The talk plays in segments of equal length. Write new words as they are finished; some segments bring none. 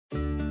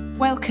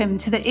Welcome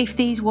to the If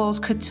These Walls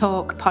Could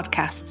Talk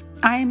podcast.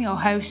 I am your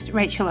host,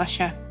 Rachel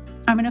Usher.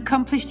 I'm an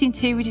accomplished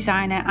interior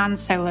designer and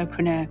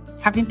solopreneur,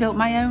 having built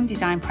my own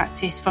design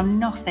practice from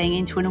nothing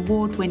into an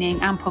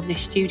award-winning and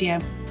published studio.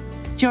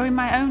 During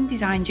my own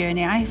design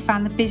journey, I have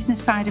found the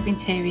business side of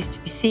interiors to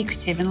be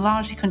secretive and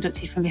largely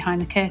conducted from behind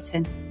the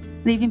curtain,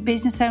 leaving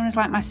business owners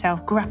like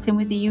myself grappling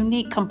with the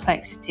unique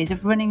complexities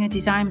of running a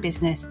design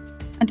business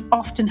and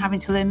often having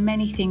to learn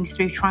many things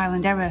through trial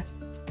and error.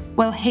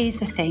 Well, here's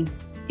the thing.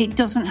 It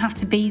doesn't have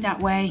to be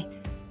that way.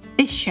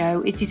 This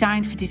show is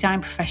designed for design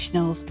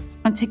professionals,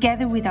 and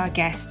together with our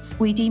guests,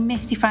 we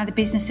demystify the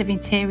business of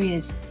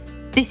interiors.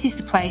 This is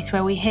the place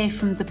where we hear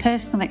from the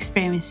personal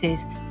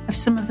experiences of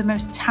some of the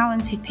most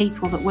talented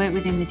people that work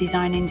within the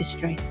design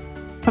industry.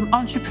 From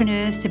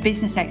entrepreneurs to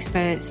business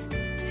experts,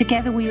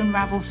 together we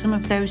unravel some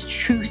of those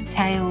truth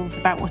tales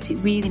about what it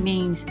really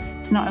means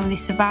to not only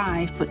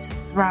survive, but to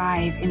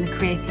thrive in the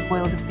creative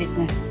world of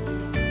business.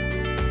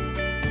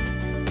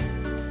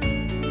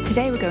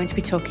 Today we're going to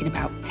be talking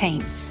about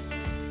paint.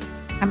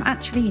 I'm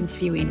actually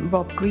interviewing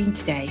Rob Green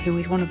today, who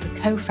is one of the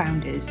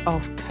co-founders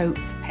of Coat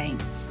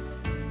Paints.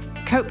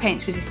 Coat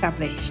Paints was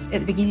established at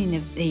the beginning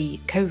of the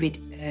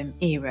COVID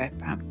era,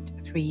 about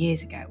 3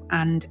 years ago,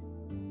 and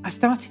I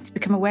started to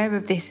become aware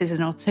of this as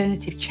an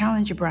alternative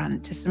challenger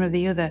brand to some of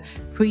the other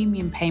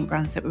premium paint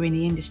brands that were in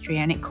the industry,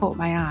 and it caught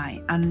my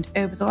eye. And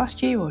over the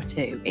last year or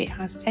two, it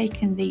has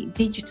taken the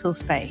digital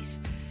space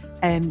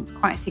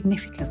quite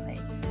significantly.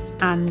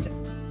 And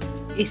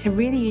it's a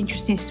really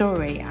interesting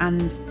story,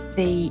 and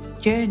the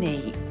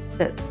journey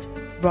that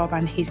Rob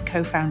and his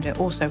co-founder,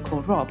 also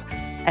called Rob,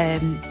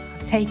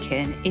 have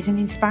taken is an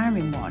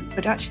inspiring one,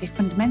 but actually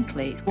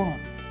fundamentally it's one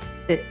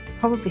that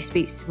probably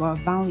speaks to our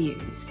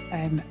values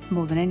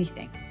more than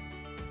anything.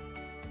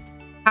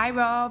 Hi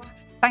Rob,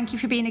 thank you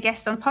for being a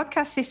guest on the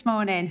podcast this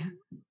morning.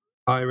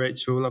 Hi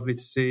Rachel, lovely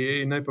to see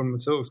you. No problem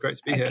at all, it's great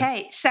to be here.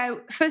 Okay,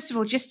 so first of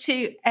all, just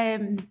to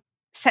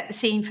set the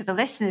scene for the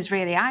listeners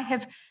really,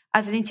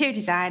 as an interior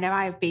designer,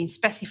 I have been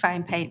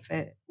specifying paint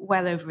for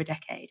well over a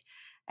decade.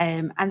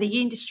 And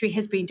the industry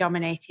has been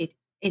dominated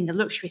in the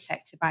luxury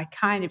sector by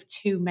kind of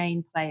two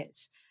main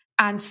players.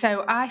 And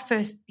so I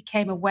first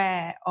became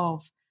aware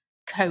of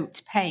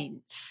Coat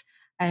Paints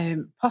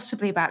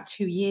possibly about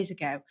 2 years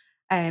ago.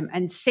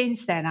 And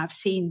since then, I've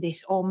seen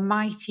this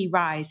almighty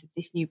rise of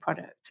this new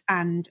product.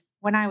 And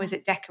when I was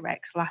at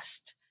Decorex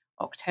last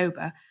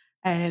October,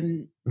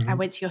 I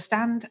went to your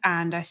stand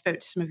and I spoke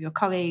to some of your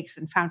colleagues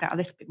and found out a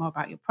little bit more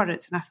about your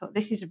product. And I thought,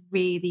 this is a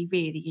really,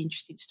 really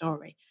interesting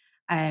story.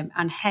 And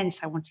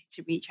hence I wanted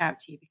to reach out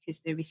to you because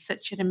there is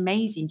such an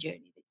amazing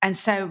journey. And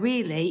so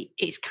really,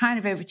 it's kind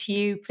of over to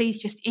you. Please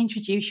just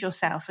introduce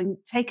yourself and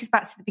take us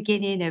back to the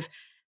beginning of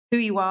who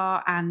you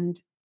are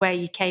and where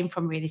you came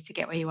from really to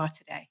get where you are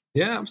today.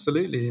 Yeah,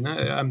 absolutely.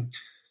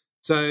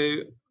 So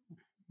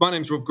my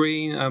name's Rob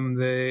Green. I'm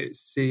the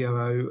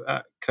COO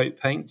at Coat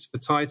Paints for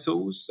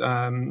titles.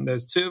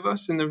 There's two of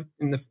us in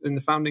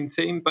the founding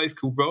team, both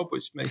called Rob,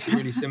 which makes it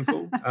really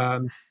simple.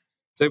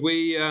 So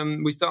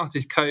we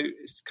started Coat.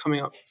 It's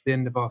coming up to the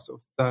end of our sort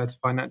of third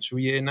financial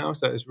year now.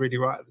 So it's really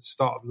right at the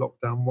start of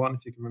lockdown one,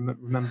 if you can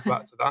remember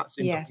back to that.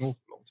 Seems Yes. like an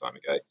awful long time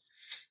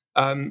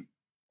ago.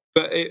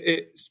 But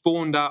it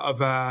spawned out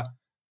of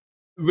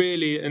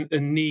really a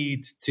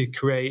need to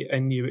create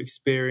a new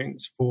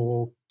experience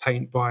for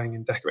paint buying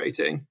and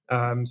decorating.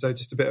 So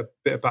just a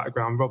bit of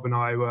background. Rob and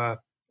I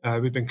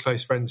we've been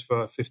close friends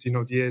for 15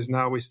 odd years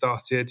now. We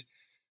started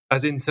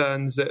as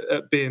interns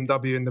at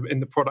BMW in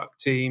the product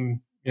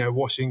team, you know,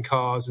 washing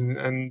cars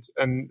and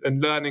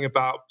learning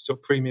about sort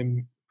of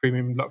premium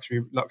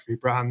luxury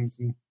brands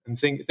and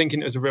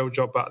thinking it was a real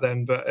job back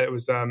then, but it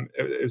was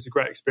a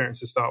great experience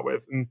to start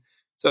with. And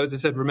so, as I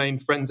said,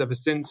 remained friends ever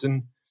since.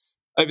 And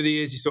over the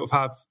years, you sort of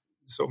have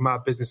sort of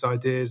mad business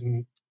ideas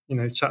and, you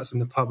know, chats in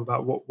the pub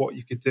about what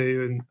you could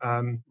do.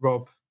 And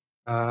Rob,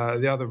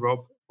 the other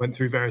Rob, went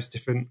through various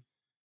different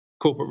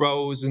corporate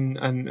roles and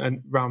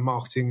around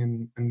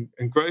marketing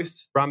and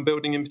growth, brand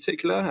building in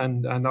particular.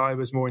 And I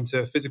was more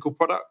into physical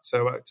product. So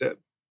I worked at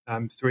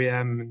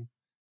 3M and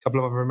a couple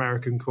of other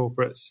American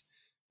corporates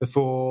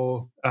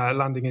before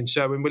landing in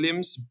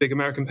Sherwin-Williams, big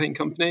American paint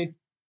company.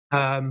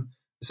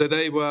 So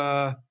they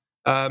were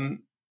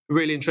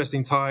really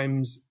interesting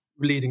times,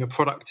 leading a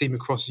product team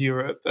across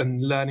Europe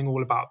and learning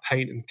all about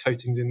paint and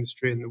coatings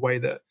industry and the way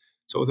that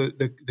sort of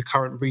the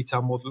current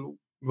retail model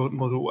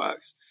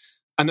works.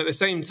 And at the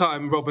same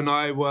time, Rob and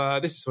I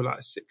this is sort of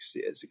like 6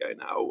 years ago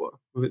now,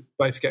 we were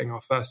both getting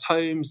our first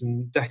homes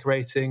and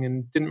decorating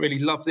and didn't really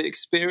love the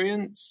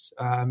experience,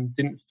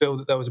 didn't feel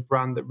that there was a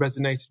brand that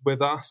resonated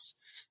with us,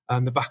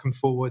 the back and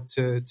forward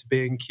to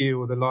B&Q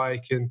or the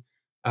like,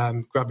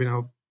 and grabbing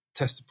our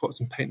tester pots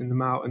and painting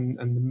them out and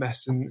the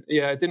mess. And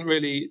yeah, it didn't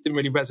really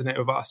resonate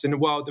with us in a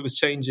world that was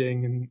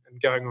changing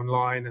and going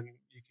online, and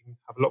you can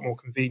have a lot more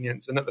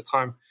convenience. And at the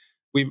time,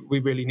 we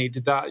really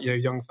needed that, you know,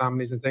 young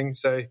families and things.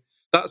 So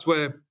that's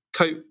where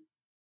Coat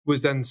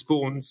was then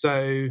spawned.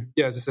 So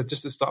yeah, as I said,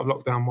 just at the start of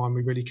lockdown one,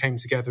 we really came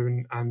together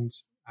and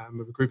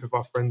with a group of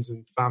our friends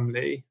and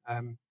family,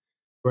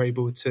 were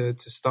able to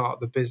start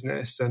the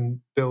business and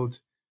build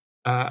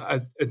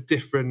a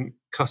different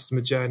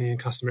customer journey and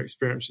customer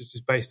experience, which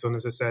is based on,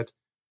 as I said,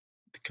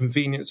 the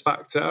convenience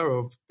factor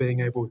of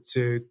being able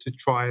to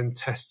try and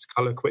test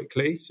colour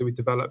quickly. So we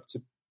developed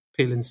a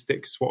peel and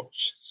stick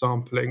swatch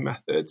sampling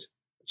method,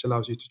 which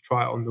allows you to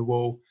try it on the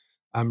wall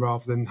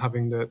rather than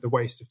having the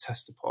waste of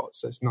tester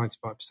pots. So it's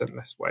 95%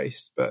 less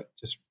waste, but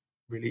just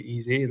really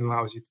easy and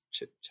allows you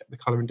to check the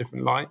colour in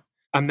different light.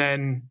 And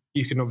then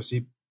you can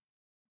obviously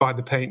buy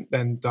the paint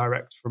then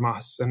direct from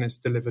us, and it's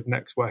delivered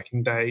next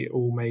working day,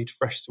 all made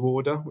fresh to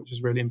order, which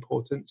is really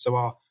important.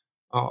 So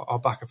our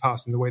back of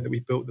house and the way that we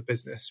built the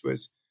business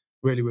was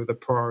really with a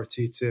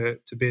priority to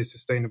be as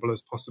sustainable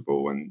as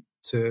possible and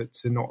to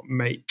not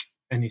make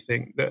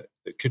anything that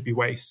could be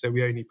waste. So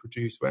we only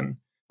produce when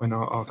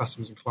our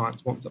customers and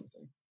clients want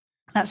something.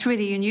 That's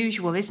really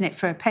unusual, isn't it,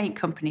 for a paint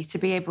company to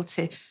be able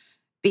to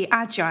be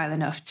agile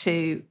enough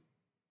to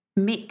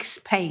mix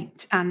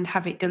paint and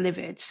have it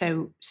delivered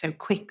so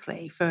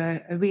quickly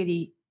for a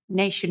really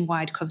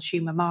nationwide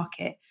consumer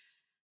market.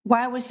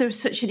 Why was there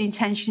such an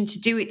intention to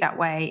do it that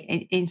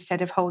way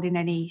instead of holding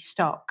any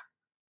stock?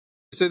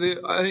 So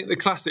I think the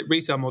classic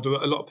retail model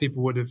a lot of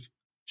people would have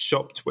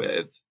shopped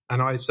with,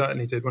 and I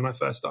certainly did when I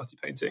first started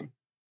painting,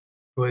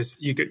 was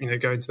you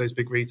go into those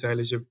big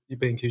retailers, your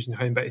B&Qs and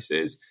home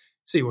bases,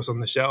 see what's on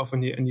the shelf,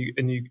 and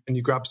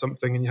you grab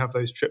something, and you have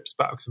those trips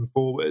backwards and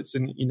forwards,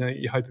 and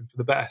you're hoping for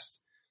the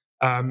best.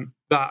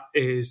 That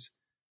is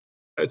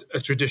a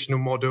traditional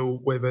model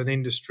with an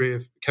industry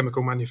of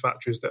chemical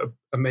manufacturers that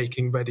are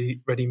making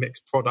ready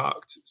mixed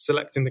product,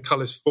 selecting the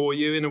colours for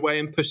you in a way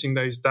and pushing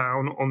those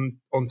down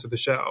onto the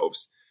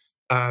shelves.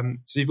 So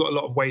you've got a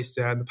lot of waste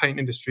there, and the paint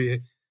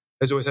industry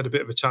has always had a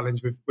bit of a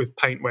challenge with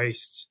paint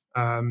waste.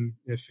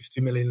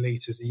 50 million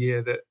litres a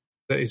year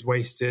that is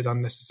wasted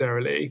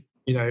unnecessarily.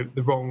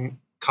 The wrong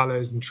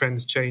colours and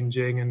trends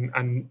changing,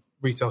 and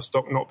retail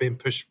stock not being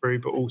pushed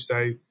through, but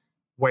also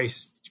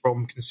waste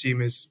from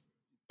consumers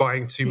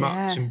buying too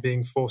much and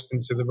being forced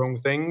into the wrong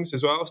things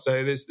as well.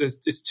 So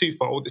there's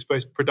twofold. It's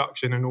both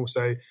production and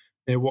also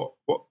what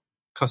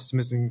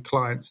customers and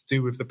clients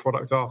do with the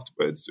product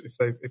afterwards if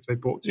they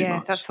bought too much.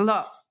 Yeah, that's a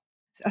lot.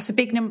 That's a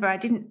big number. I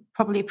didn't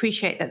probably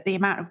appreciate that the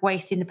amount of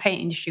waste in the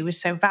paint industry was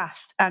so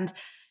vast. And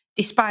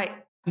despite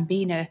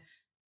being a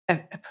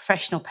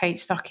professional paint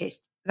stockist,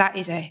 that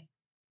is a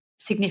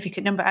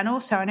significant number. And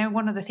also, I know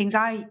one of the things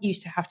I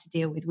used to have to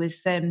deal with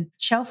was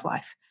shelf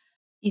life.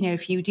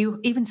 If you do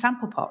even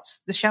sample pots,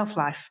 the shelf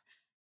life,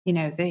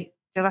 they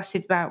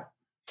lasted about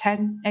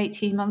 10,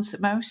 18 months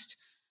at most.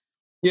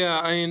 Yeah,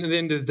 I mean, at the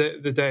end of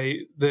the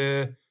day,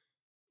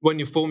 when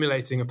you're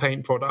formulating a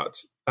paint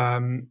product,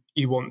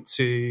 you want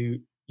to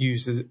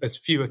use as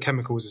fewer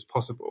chemicals as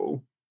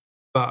possible,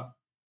 but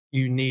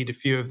you need a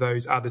few of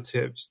those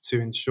additives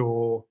to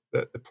ensure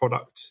that the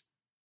product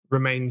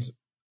remains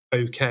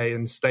okay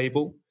and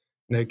stable,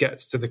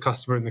 gets to the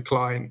customer and the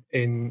client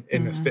in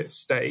a fit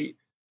state.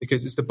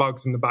 Because it's the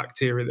bugs and the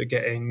bacteria that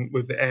get in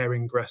with the air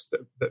ingress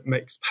that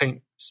makes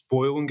paint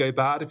spoil and go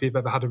bad. If you've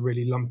ever had a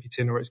really lumpy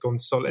tin or it's gone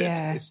solid,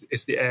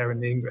 it's the air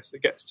and the ingress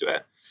that gets to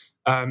it.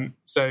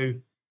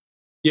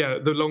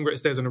 The longer it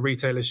stays on a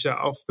retailer's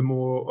shelf, the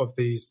more of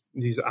these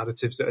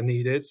additives that are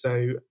needed.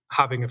 So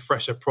having a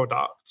fresher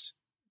product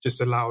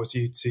just allows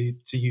you to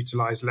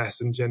utilise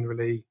less and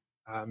generally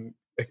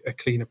a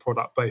cleaner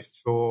product, both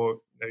for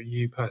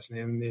you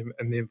personally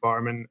and the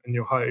environment and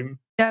your home.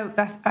 No,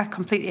 I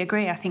completely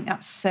agree. I think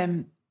that's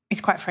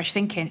it's quite fresh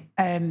thinking.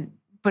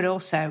 But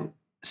also,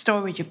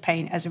 storage of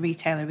paint as a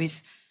retailer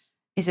is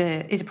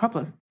a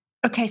problem.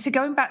 Okay, so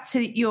going back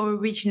to your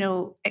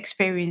original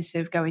experience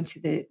of going to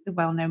the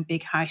well-known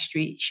big high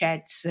street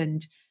sheds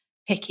and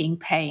picking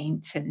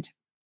paint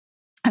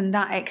and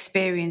that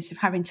experience of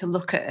having to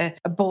look at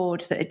a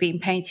board that had been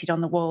painted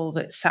on the wall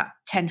that sat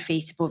 10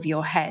 feet above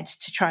your head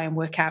to try and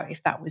work out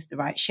if that was the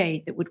right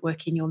shade that would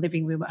work in your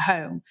living room at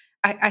home.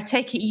 I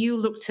take it you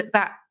looked at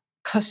that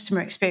customer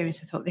experience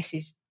and thought, this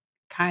is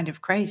kind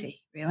of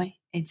crazy, really,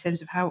 in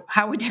terms of how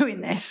we're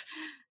doing this.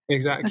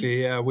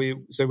 Exactly, yeah. We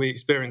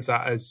experienced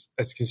that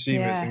as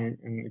consumers,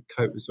 and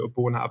Coat was sort of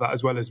born out of that,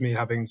 as well as me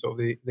having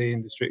sort of the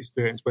industry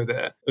experience with it.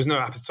 There was no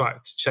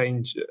appetite to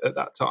change at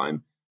that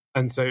time.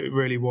 And so it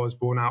really was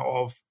born out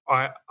of,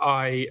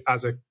 I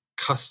as a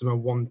customer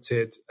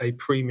wanted a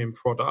premium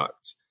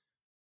product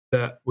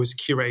that was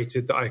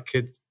curated, that I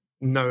could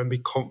know and be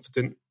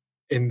confident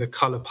in the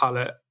colour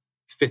palette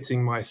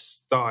fitting my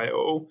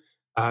style.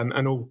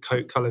 And all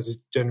Coat colours are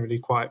generally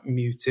quite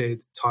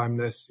muted,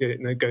 timeless,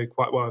 go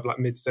quite well with like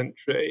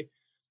mid-century.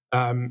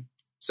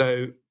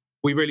 So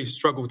we really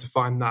struggled to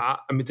find that,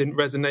 and we didn't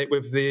resonate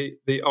with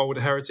the old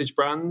heritage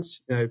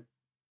brands,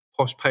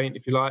 posh paint,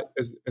 if you like,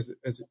 as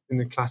in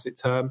the classic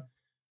term.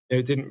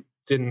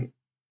 Didn't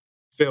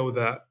feel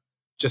that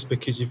just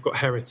because you've got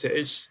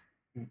heritage,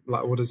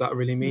 like, what does that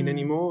really mean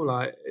anymore?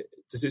 Like,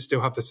 does it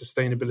still have the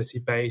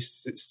sustainability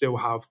base? Does it still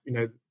have,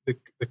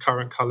 the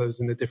current colours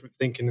and the different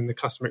thinking and the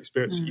customer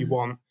experience that you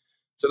want?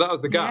 So that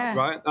was the gap,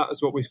 right? That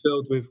was what we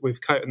filled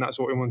with Coat, and that's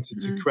what we wanted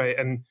to create.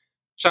 And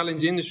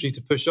challenge the industry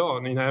to push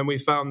on, and we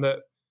found that,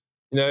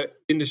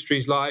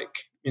 industries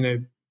like,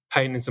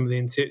 paint and some of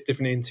the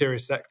different interior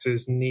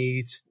sectors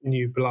need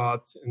new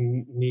blood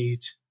and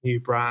need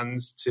new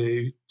brands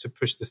to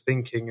push the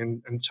thinking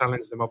and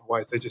challenge them.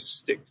 Otherwise, they just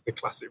stick to the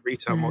classic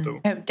retail model.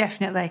 Oh,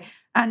 definitely.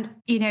 And,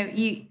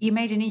 you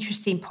made an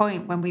interesting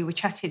point when we were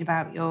chatting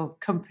about your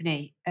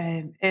company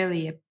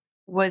earlier,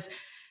 was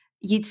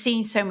you'd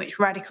seen so much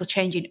radical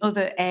change in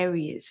other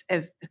areas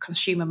of the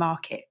consumer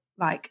market,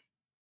 like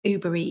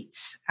Uber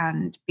Eats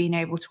and being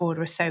able to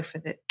order a sofa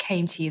that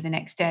came to you the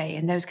next day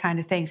and those kind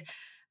of things.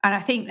 And I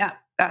think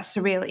that's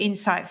a real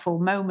insightful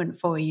moment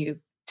for you,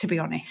 to be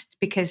honest,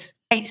 because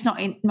it's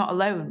not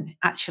alone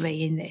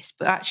actually in this,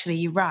 but actually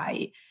you're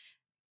right.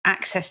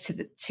 Access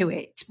to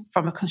it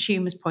from a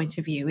consumer's point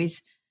of view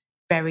is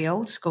very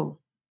old school.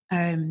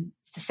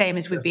 It's the same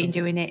as we've been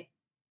doing it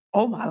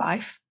all my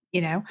life,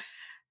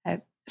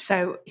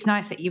 So it's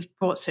nice that you've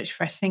brought such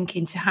fresh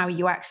thinking to how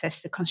you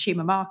access the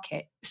consumer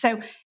market. So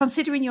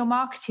considering your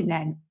marketing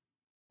then,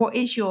 what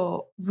is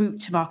your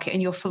route to market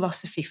and your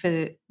philosophy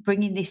for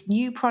bringing this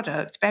new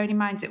product, bearing in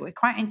mind that we're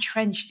quite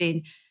entrenched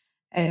in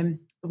the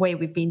way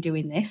we've been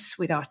doing this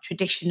with our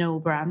traditional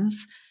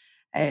brands?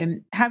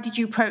 How did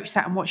you approach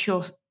that, and what's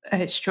your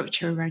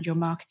structure around your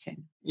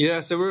marketing?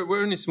 Yeah, so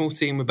we're in a small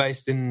team. We're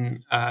based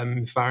in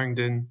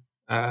Farringdon,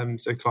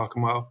 so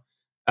Clerkenwell.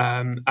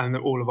 And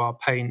all of our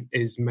paint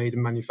is made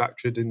and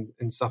manufactured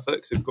in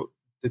Suffolk. So we've got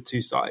the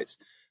two sites.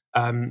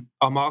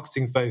 Our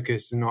marketing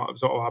focus and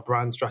our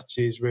brand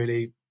strategy is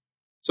really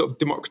sort of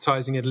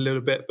democratizing it a little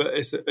bit, but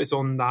it's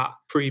on that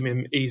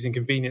premium ease and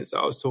convenience that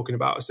I was talking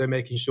about. So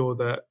making sure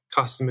that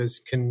customers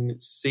can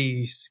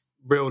see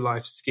real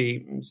life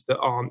schemes that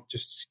aren't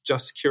just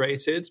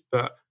curated,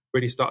 but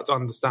really start to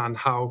understand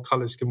how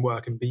colours can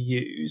work and be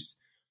used.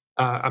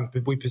 And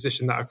we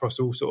position that across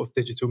all sort of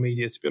digital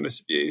media, to be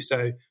honest with you.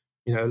 So,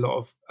 a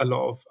lot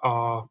of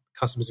our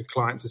customers and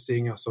clients are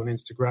seeing us on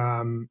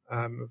Instagram,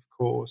 of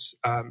course,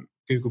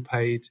 Google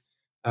Paid,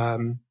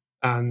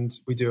 and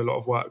we do a lot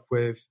of work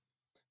with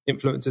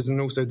influencers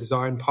and also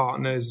design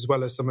partners, as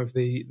well as some of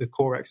the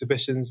core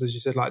exhibitions, as you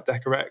said, like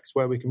Decorex,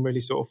 where we can really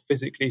sort of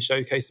physically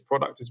showcase the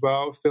product as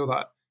well. I feel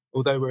that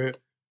although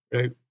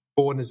we're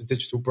born as a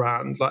digital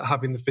brand, like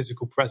having the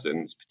physical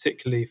presence,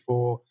 particularly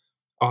for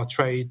our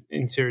trade,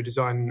 interior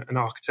design and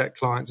architect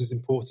clients, is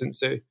important.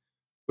 So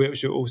we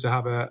should also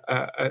have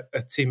a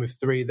team of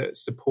 3 that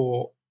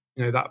support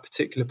that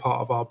particular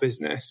part of our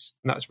business,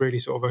 and that's really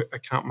sort of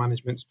account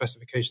management,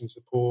 specification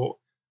support,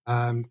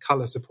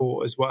 color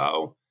support as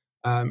well.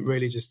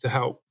 Really just to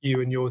help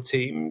you and your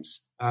teams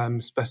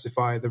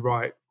specify the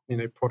right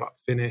product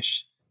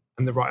finish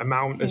and the right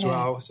amount as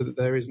well, so that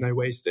there is no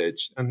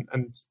wastage,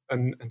 and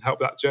help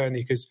that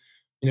journey. Because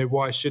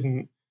why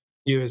shouldn't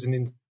you as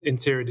an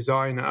interior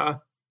designer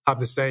have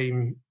the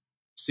same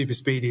super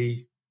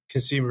speedy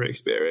consumer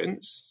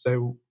experience?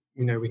 So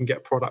we can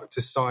get product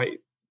to site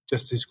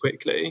just as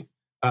quickly,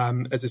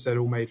 as I said,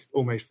 all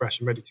made fresh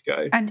and ready to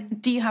go.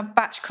 And do you have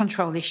batch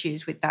control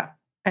issues with that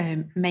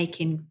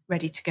making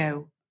ready to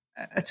go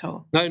at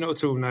all? No, not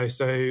at all. No.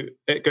 So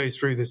it goes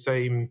through the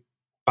same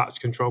batch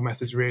control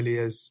methods really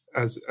as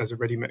a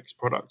ready mix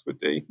product would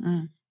do.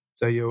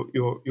 So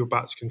you're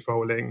batch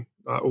controlling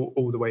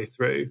all the way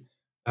through,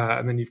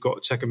 and then you've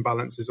got check and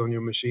balances on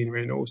your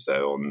machinery and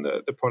also on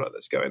the product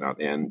that's going out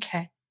the end.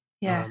 Okay.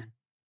 Yeah.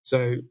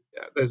 So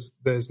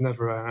there's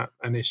never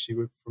an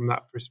issue from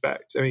that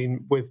respect. I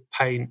mean, with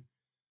paint,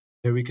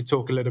 we could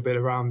talk a little bit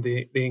around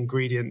the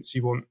ingredients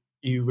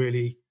you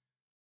really.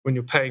 When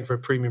you're paying for a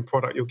premium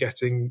product, you're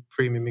getting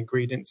premium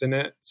ingredients in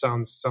it.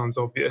 Sounds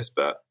obvious,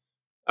 but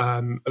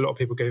a lot of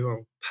people go,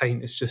 "Oh,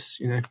 paint is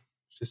just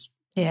just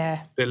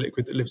a bit of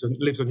liquid that lives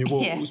on your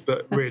walls."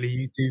 But really,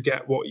 you do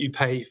get what you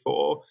pay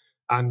for.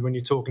 And when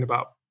you're talking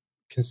about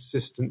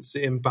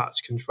consistency and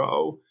batch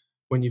control,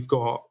 when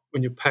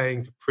you're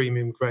paying for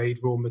premium grade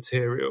raw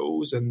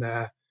materials and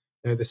they're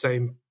the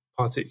same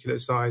particulate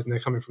size and they're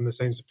coming from the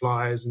same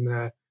suppliers and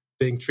they're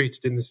being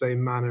treated in the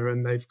same manner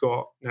and they've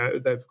got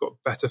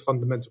better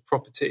fundamental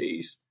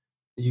properties,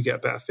 you get a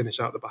better finish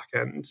out the back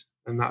end.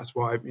 And that's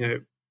why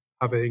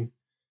having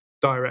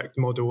direct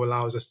model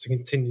allows us to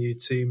continue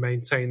to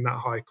maintain that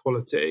high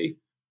quality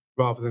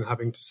rather than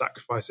having to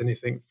sacrifice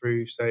anything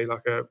through, say,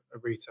 like a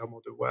retail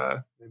model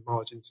where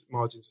margins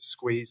are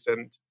squeezed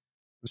and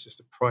it's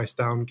just a price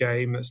down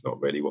game. That's not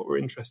really what we're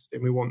interested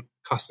in. We want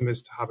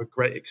customers to have a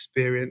great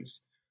experience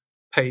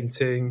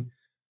painting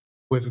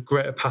with a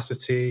great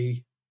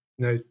opacity,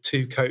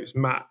 2 coats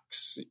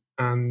max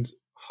and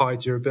high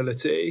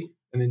durability,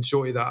 and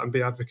enjoy that and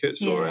be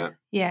advocates for it.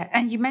 Yeah,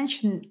 and you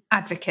mentioned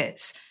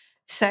advocates.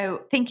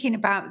 So thinking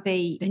about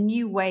the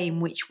new way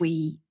in which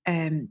we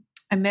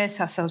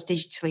immerse ourselves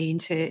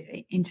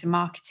digitally into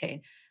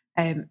marketing,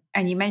 and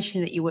you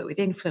mentioned that you work with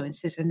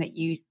influencers and that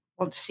you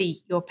want to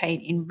see your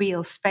paint in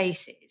real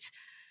spaces.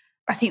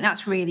 I think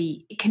that's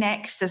really, it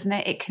connects, doesn't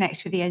it? It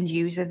connects with the end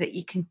user, that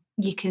you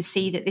can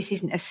see that this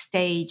isn't a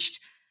staged,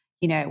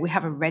 we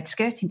have a red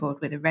skirting board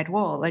with a red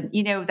wall, and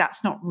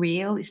that's not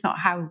real. It's not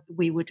how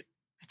we would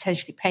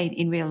potentially paint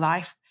in real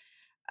life.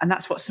 And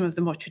that's what some of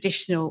the more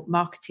traditional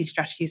marketing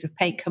strategies of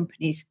paint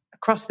companies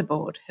across the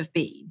board have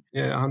been.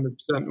 Yeah,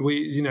 100%.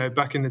 We,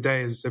 back in the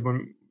day, as I said,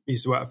 when we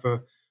used to work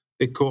for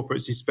big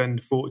corporates, you spend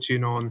a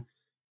fortune on,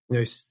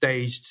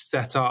 staged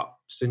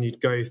setups, and you'd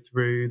go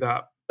through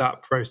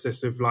that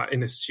process of like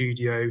in a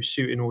studio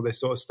shooting all this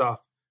sort of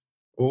stuff.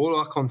 All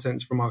our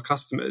content's from our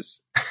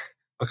customers.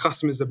 Our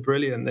customers are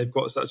brilliant. They've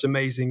got such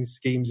amazing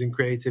schemes and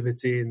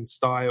creativity and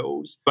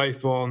styles,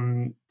 both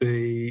on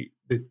the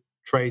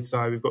trade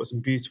side. We've got some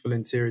beautiful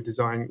interior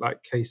design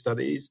like case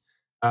studies.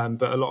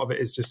 But a lot of it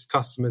is just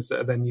customers that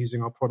are then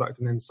using our product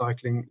and then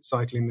cycling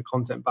the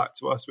content back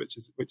to us, which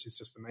is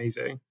just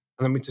amazing.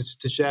 And then we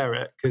to share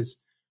it, because,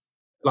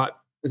 like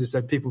as I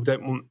said, people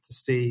don't want to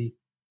see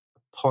a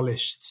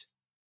polished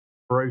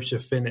brochure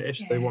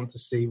finish. They want to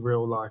see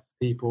real life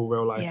people,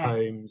 real life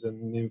homes,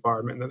 and the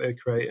environment that they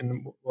create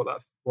and what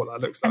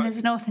that looks like. And there's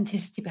an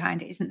authenticity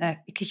behind it, isn't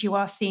there? Because you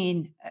are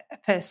seeing a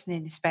person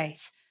in a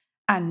space,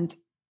 and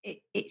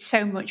it's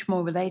so much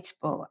more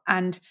relatable.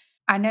 And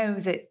I know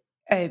that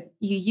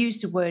you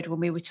used a word when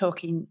we were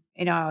talking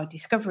in our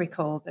discovery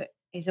call that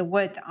is a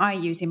word that I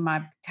use in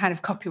my kind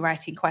of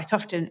copywriting quite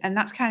often, and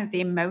that's kind of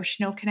the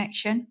emotional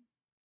connection,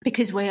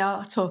 because we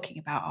are talking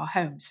about our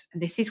homes,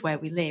 and this is where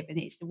we live, and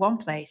it's the one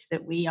place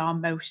that we are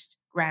most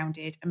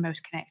grounded and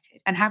most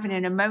connected. And having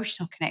an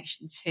emotional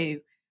connection to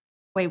the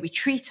way we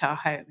treat our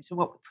homes and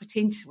what we put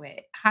into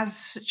it has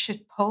such a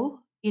pull,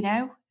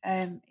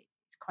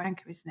 it's quite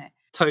anchor, isn't it?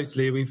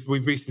 Totally. We've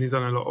recently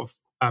done a lot of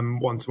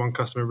one-to-one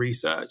customer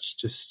research,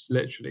 just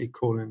literally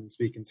calling and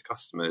speaking to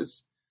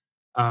customers.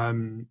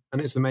 And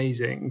it's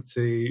amazing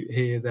to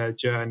hear their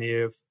journey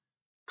of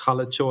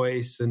colour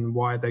choice and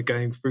why they're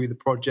going through the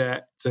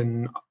project,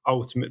 and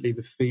ultimately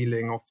the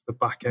feeling off the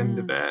back end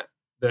of it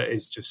that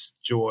is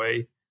just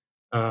joy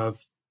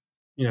of,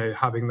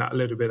 having that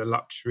little bit of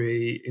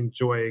luxury,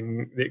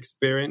 enjoying the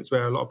experience,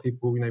 where a lot of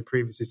people,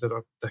 previously said,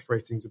 oh,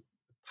 decorating's a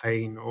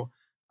pain, or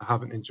I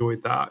haven't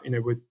enjoyed that.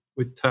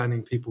 We're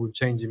turning people with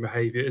changing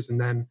behaviours, and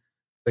then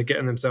they're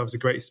getting themselves a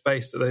great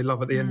space that they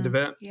love at the end of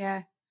it.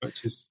 Yeah,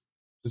 which is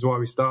why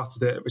we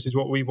started it, which is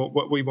what we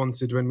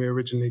wanted when we were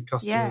originally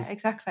customers. Yeah,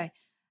 exactly.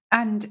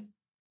 And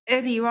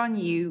earlier on,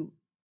 you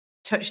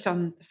touched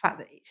on the fact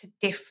that it's a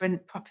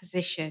different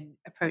proposition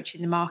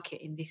approaching the market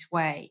in this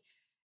way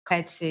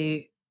compared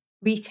to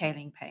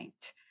retailing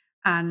paint,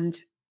 and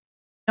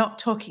not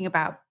talking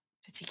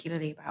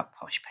particularly about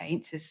posh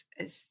paints,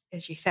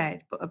 as you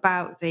said, but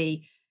about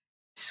the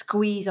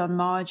squeeze on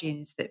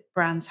margins that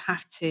brands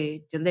have to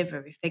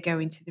deliver if they go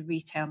into the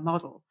retail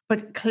model.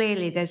 But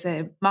clearly there's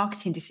a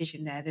marketing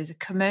decision there, there's a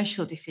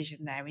commercial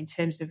decision there in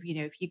terms of,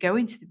 if you go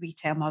into the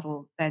retail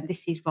model, then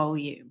this is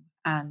volume,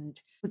 and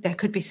there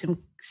could be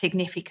some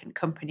significant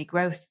company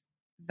growth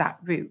that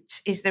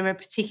route. Is there a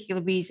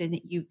particular reason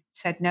that you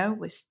said no,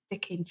 we're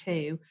sticking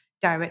to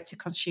direct to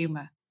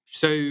consumer?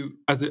 So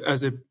as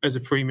a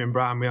premium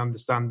brand, we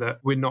understand that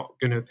we're not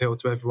going to appeal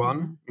to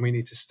everyone. We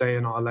need to stay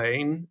in our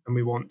lane, and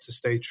we want to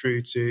stay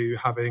true to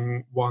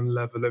having one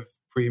level of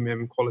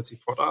premium quality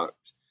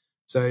product.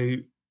 So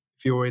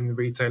if you're in the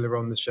retailer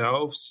on the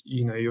shelves,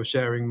 you're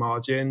sharing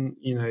margin,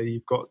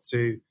 you've got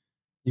to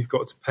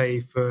pay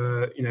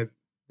for,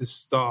 the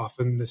staff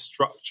and the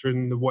structure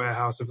and the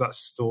warehouse of that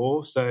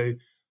store. So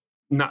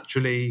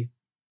naturally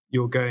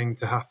you're going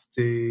to have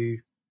to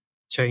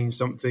change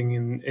something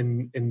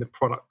in the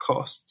product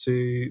cost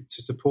to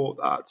support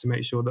that, to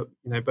make sure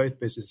that both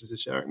businesses are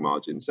sharing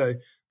margin. So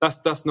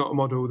that's not a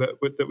model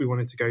that we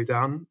wanted to go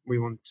down. We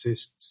want to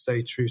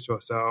stay true to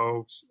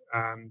ourselves,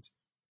 and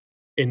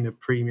in the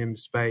premium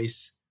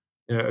space,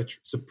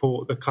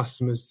 support the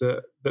customers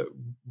that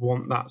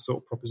want that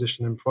sort of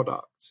proposition and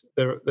product.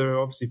 There are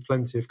obviously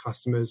plenty of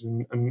customers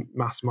and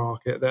mass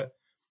market that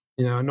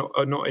are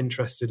not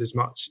interested as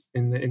much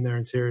in their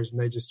interiors, and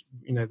they just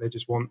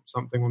want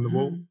something on the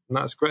wall, and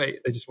that's great.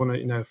 They just want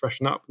to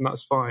freshen up, and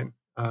that's fine.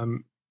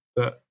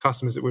 But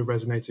customers that we're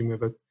resonating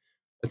with are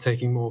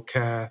taking more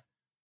care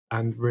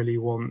and really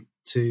want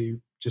to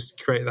just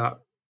create that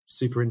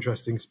super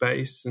interesting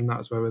space, and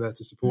that's where we're there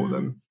to support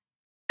them.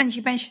 And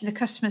you mentioned the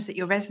customers that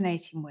you're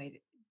resonating with.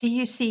 Do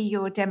you see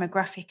your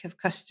demographic of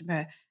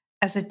customer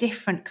as a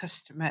different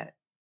customer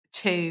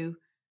to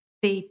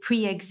the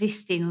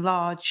pre-existing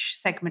large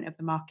segment of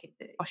the market,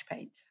 the posh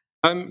paint?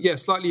 Yeah,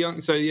 slightly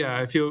young. So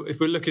yeah, if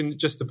we're looking at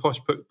just the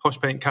posh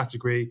paint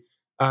category,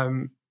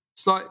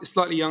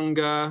 slightly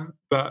younger,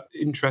 but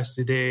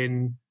interested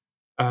in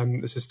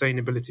the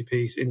sustainability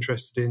piece,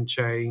 interested in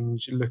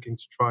change, looking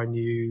to try a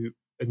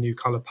new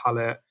color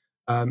palette.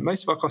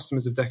 Most of our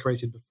customers have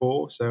decorated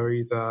before, so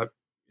either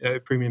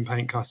premium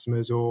paint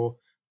customers or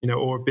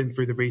have been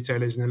through the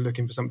retailers and are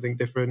looking for something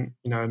different,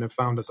 and have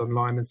found us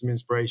online and some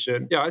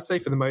inspiration. Yeah, I'd say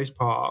for the most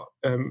part,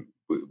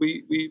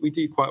 we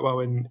do quite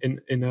well in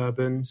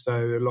urban, so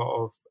a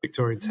lot of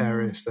Victorian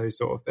Terrace, those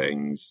sort of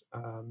things.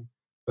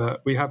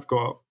 But we have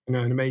got an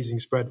amazing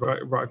spread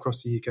right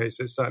across the UK,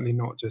 so it's certainly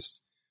not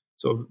just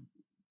sort of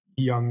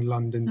young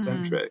London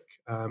centric.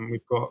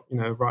 We've got,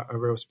 a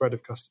real spread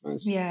of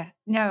customers. Yeah,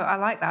 no, I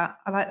like that.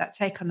 I like that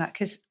take on that,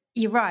 because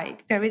you're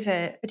right. There is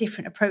a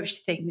different approach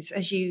to things.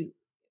 As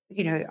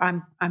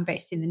I'm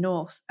based in the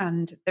north,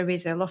 and there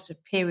is a lot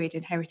of period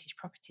and heritage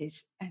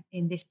properties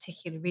in this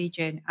particular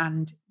region.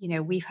 And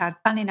we've had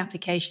planning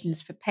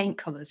applications for paint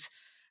colours,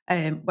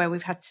 where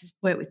we've had to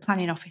work with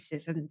planning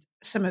officers, and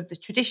some of the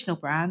traditional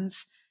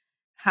brands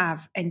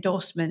have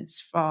endorsements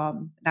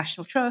from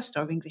National Trust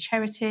or English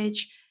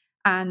Heritage.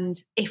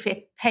 And if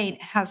a paint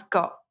has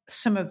got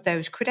some of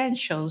those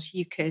credentials,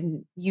 you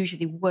can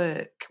usually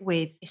work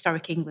with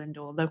Historic England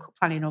or local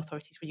planning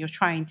authorities when you're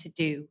trying to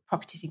do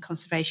properties in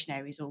conservation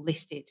areas or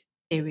listed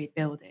period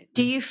buildings.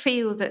 Do you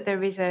feel that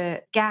there is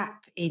a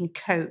gap in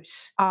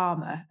Coats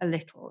Armour a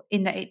little,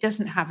 in that it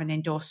doesn't have an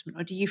endorsement,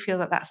 or do you feel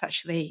that that's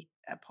actually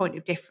a point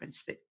of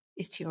difference that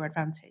is to your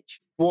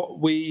advantage? What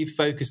we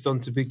focused on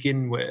to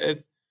begin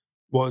with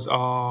was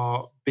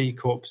our B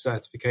Corp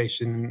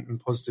certification and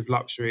positive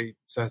luxury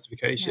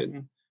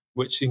certification,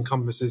 which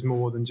encompasses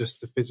more than just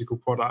the physical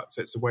product.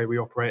 It's the way we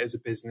operate as a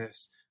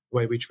business, the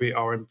way we treat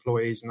our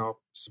employees and our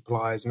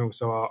suppliers, and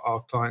also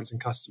our clients and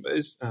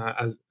customers,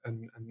 and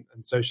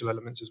social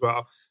elements as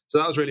well. So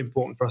that was really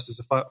important for us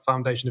as a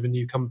foundation of a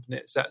new company.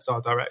 It sets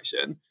our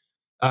direction.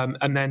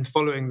 And then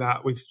following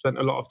that, we've spent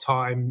a lot of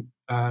time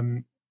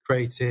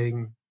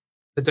creating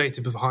the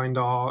data behind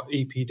our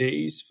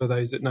EPDs, for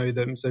those that know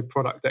them, so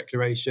product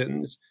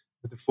declarations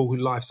with the full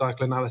life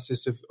cycle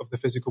analysis of the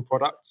physical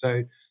product.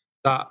 So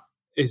that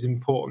is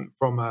important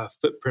from a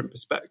footprint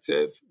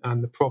perspective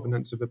and the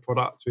provenance of the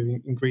product, with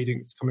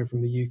ingredients coming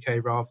from the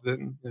UK rather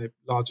than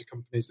larger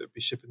companies that would be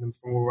shipping them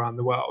from all around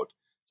the world.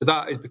 So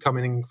that is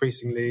becoming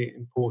increasingly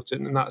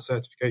important, and that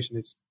certification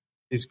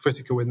is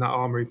critical in that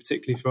armoury,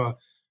 particularly for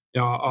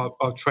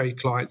our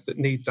trade clients that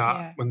need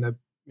that when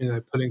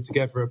they're pulling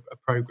together a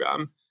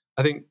program.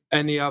 I think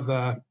any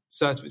other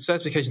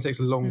certification takes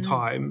a long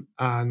time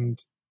and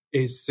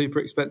is super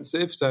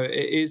expensive. So it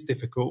is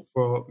difficult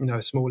for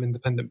small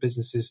independent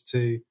businesses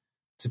to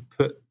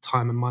put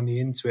time and money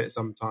into it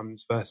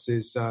sometimes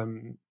versus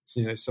some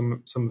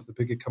of the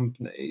bigger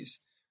companies.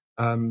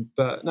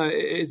 But no,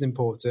 it is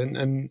important,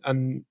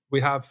 and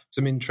we have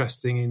some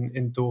interesting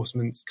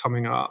endorsements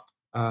coming up,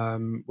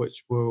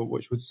 which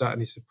would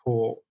certainly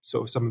support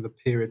sort of some of the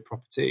period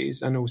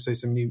properties, and also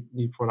some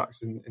new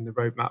products in the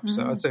roadmap.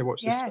 So I'd say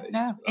watch this space.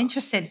 No,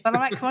 interesting. Well, I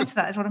might come on to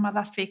that as one of my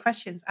last 3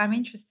 questions. I'm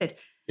interested.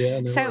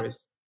 Yeah, no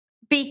worries.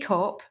 B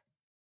Corp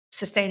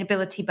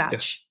sustainability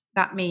badge.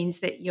 Yeah. That means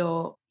that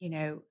you're,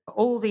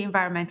 all the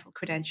environmental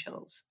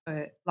credentials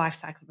for life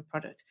cycle of a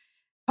product.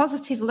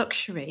 Positive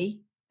luxury,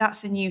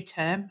 that's a new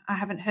term. I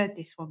haven't heard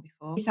this one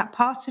before. Is that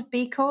part of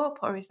B Corp,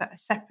 or is that a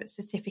separate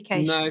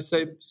certification? No,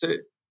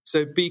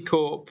 so B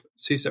Corp,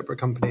 2 separate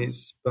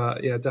companies,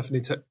 but yeah,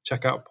 definitely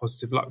check out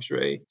Positive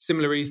Luxury.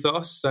 Similar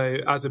ethos. So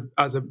as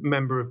a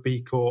member of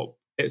B Corp,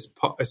 it's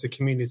a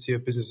community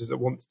of businesses that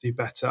want to do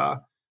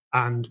better,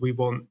 and we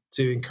want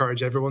to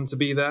encourage everyone to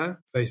be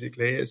there.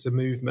 Basically, it's a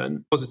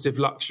movement. Positive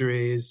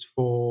Luxury is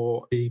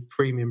for the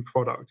premium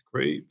product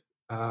group,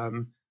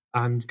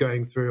 and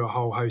going through a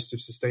whole host of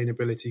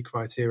sustainability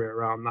criteria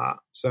around that.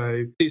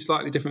 So 2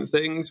 slightly different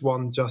things.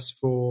 One just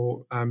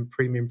for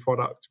premium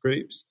product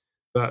groups,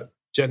 but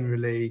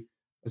generally,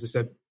 as I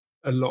said,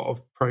 a lot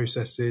of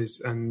processes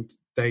and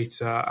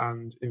data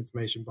and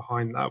information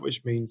behind that,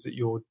 which means that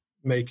you're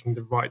making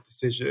the right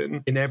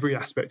decision in every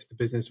aspect of the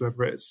business,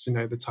 whether it's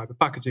the type of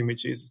packaging we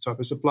choose, the type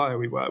of supplier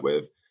we work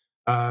with,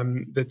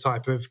 the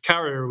type of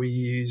carrier we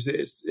use.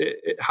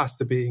 It has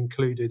to be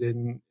included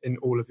in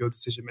all of your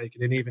decision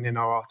making, and even in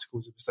our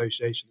articles of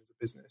association as a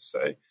business.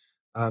 So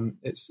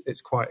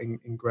it's quite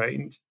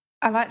ingrained.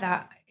 I like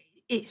that.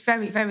 It's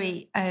very,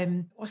 very,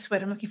 what's the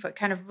word I'm looking for? It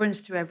kind of runs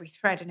through every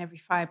thread and every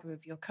fibre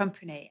of your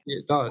company.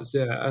 It does,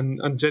 yeah.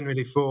 And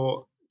generally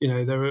for,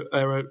 there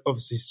are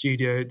obviously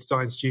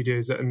design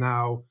studios that are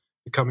now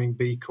becoming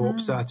B Corp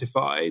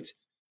certified.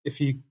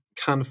 If you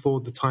can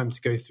afford the time to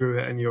go through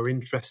it and you're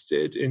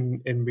interested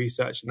in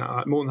researching that,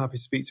 I'm more than happy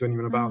to speak to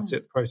anyone about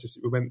it, the process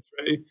that we went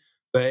through.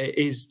 But it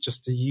is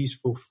just a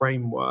useful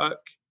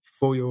framework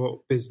for your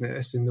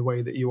business in the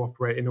way that you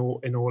operate in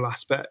all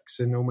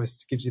aspects, and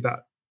almost gives you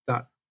that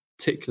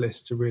tick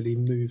list to really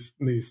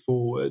move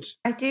forward.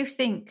 I do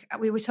think,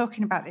 we were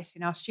talking about this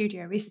in our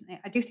studio recently,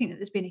 I do think that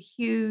there's been a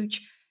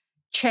huge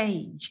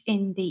change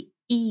in the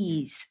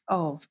ease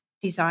of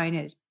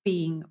designers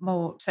being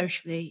more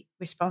socially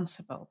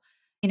responsible.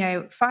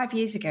 5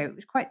 years ago, it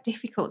was quite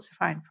difficult to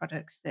find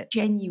products that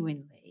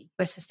genuinely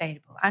were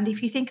sustainable. And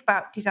if you think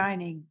about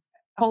designing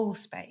a whole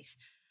space,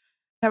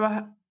 there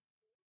are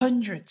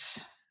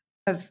hundreds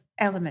of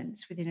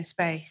elements within a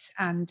space,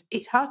 and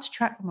it's hard to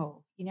track them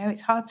all.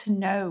 It's hard to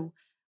know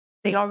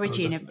the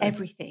origin of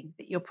everything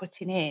that you're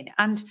putting in.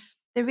 And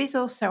there is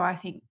also, I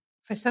think,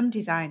 for some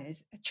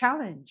designers, a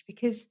challenge,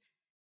 because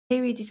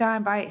interior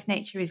design by its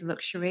nature is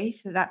luxury.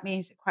 So that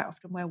means that quite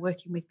often we're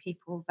working with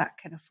people that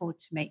can afford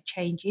to make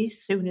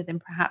changes sooner than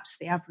perhaps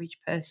the average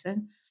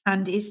person.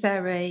 And is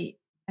there an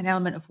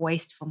element of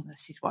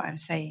wastefulness, is what I'm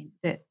saying,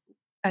 that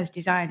as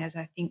designers,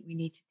 I think we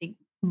need to think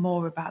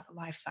more about the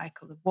life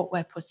cycle of what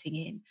we're putting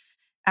in.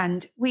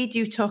 And we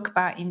do talk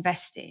about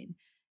investing,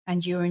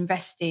 and you're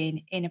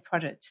investing in a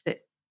product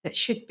that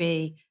should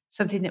be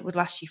something that would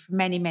last you for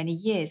many, many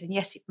years. And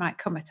yes, it might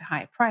come at a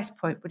higher price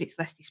point, but it's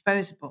less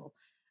disposable.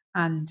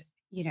 And,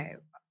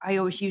 I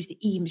always use the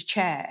Eames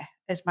chair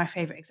as my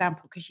favorite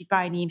example, because you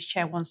buy an Eames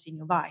chair once in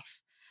your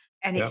life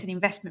and it's Yeah. an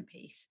investment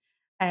piece.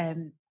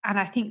 And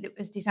I think that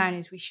as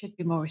designers, we should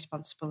be more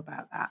responsible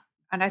about that.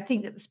 And I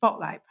think that the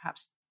spotlight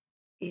perhaps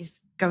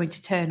is going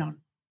to turn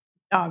on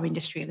our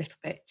industry a little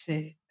bit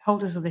to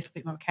hold us a little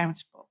bit more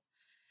accountable.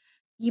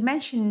 You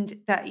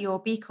mentioned that your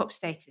B Corp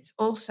status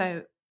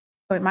also,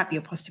 or it might be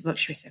your positive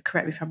luxury, so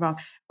correct me if I'm wrong,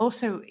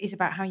 also is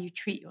about how you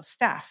treat your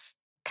staff.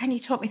 Can you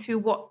talk me through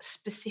what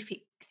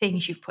specific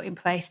things you've put in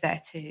place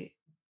there to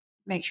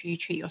make sure you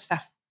treat your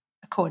staff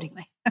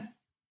accordingly?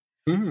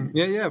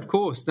 Yeah, of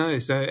course. No,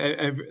 so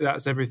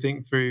that's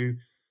everything through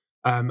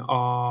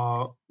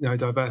our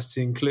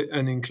diversity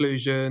and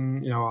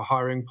inclusion, our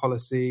hiring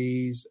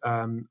policies,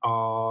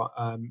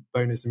 our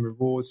bonus and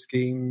reward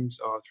schemes,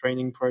 our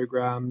training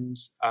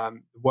programs, the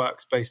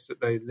workspace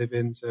that they live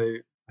in. So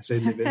I say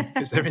live in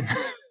because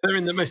they're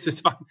in the most of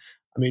the time.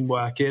 I mean,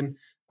 working.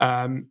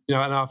 And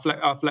our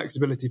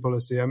flexibility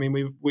policy. I mean,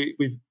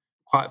 we've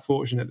quite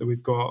fortunate that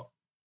we've got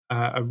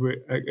a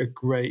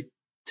great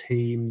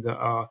team that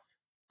are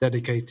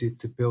dedicated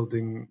to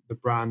building the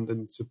brand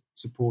and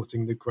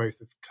supporting the growth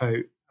of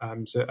Coat.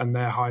 And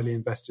they're highly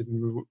invested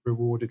and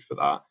rewarded for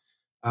that,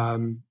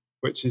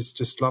 which is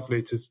just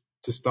lovely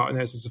to start. And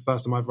this is the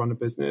first time I've run a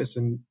business,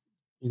 and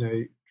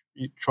you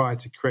try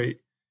to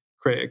create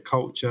a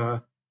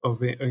culture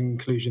of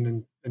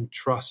inclusion and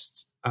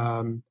trust.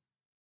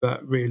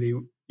 But really,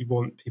 you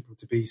want people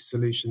to be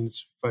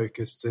solutions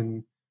focused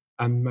and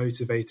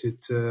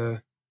motivated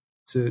to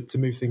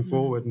move things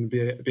forward, and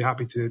be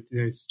happy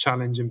to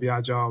challenge and be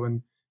agile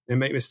and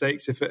make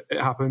mistakes if it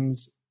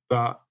happens.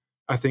 But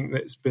I think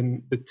that it's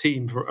been the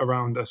team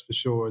around us for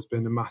sure has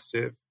been a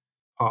massive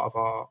part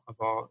of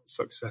our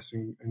success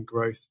and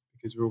growth,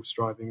 because we're all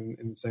striving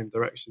in the same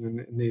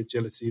direction in the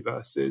agility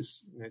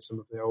versus some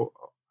of the old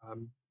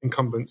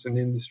incumbents in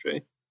the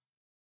industry.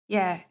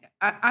 Yeah,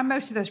 and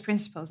most of those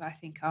principles I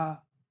think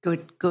are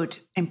good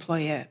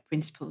employer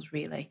principles,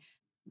 really.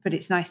 But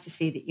it's nice to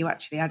see that you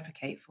actually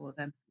advocate for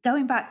them.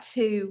 Going back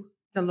to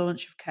the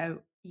launch of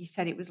Coat, you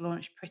said it was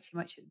launched pretty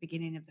much at the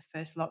beginning of the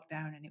first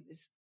lockdown, and it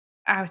was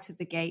out of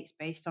the gates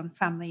based on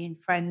family and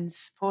friends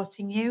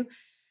supporting you.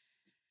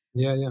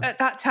 Yeah. At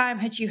that time,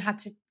 had you had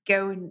to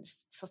go and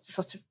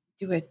sort of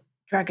do a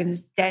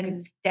Dragon's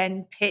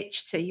Den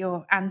pitch to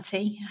your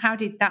auntie? How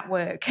did that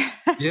work?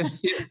 Yeah.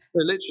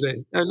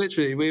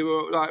 Literally, we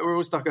were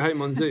all stuck at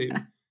home on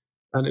Zoom,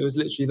 and it was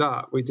literally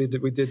that we did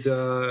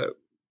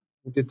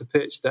the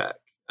pitch deck,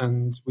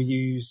 and we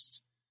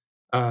used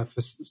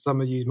for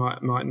some of you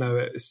might know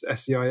it, it's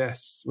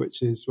SEIS,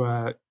 which is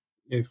where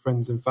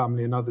friends and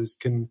family and others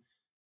can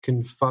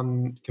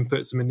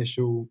put some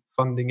initial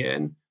funding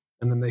in,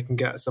 and then they can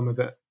get some of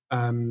it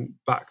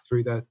back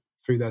through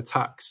their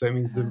tax. So it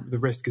means the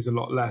risk is a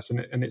lot less,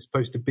 and it's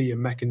supposed to be a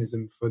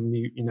mechanism for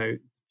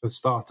for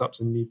startups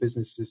and new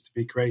businesses to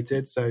be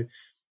created. So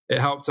it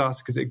helped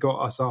us because it got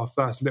us our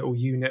first little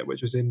unit,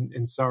 which was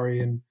in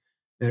Surrey, and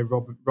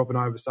Rob and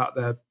I were sat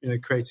there,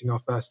 creating our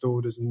first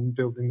orders and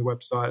building the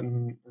website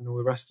and all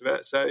the rest of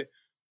it. So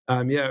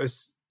it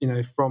was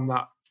from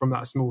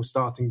that small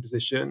starting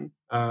position,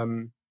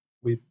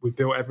 we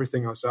built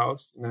everything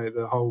ourselves,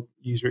 the whole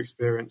user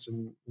experience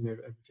and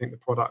everything, the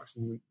products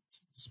and the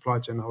supply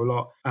chain, the whole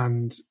lot.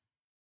 And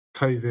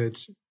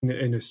COVID,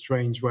 in a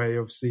strange way,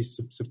 obviously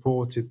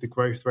supported the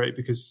growth rate,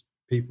 because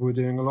people were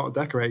doing a lot of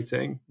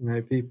decorating.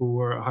 People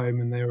were at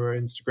home and they were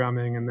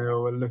Instagramming and they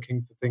were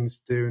looking for things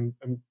to do,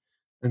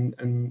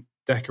 and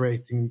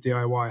decorating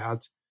DIY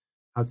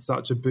had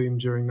such a boom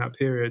during that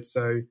period.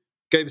 So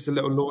gave us a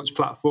little launch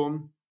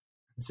platform.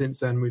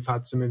 Since then, we've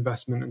had some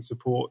investment and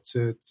support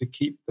to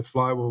keep the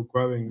flywheel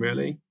growing,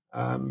 really,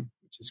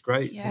 which is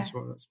great. Yeah. That's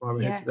why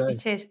we're here today.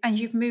 It is. And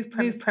you've moved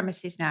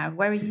premises now.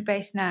 Where are you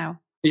based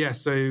now? Yeah,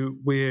 so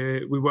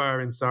we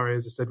were in Surrey,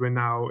 as I said. We're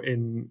now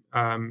in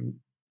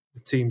the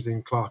team's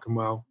in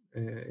Clerkenwell,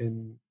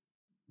 in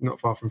not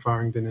far from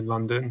Farringdon in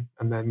London,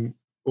 and then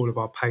all of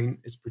our paint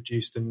is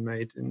produced and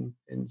made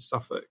in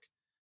Suffolk.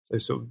 So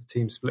sort of the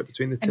team split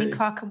between the two. And in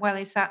Clerkenwell,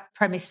 is that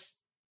premise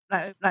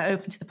like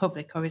open to the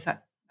public, or is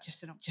that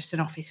just an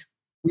office?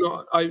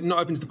 Not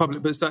open to the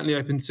public, but certainly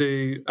open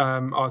to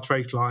our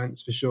trade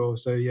clients for sure.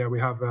 So yeah, we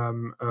have a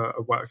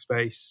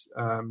workspace.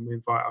 We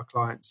invite our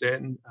clients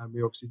in.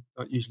 We obviously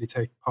usually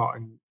take part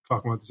in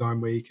Clerkenwell Design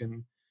Week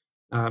and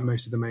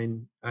most of the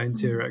main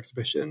interior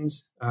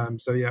exhibitions.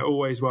 So yeah,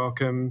 always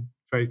welcome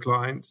trade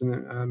clients,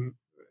 and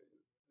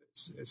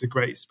it's a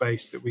great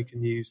space that we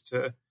can use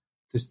to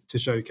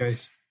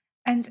showcase.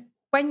 And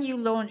when you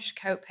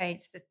launched Coat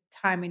Paints, the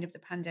timing of the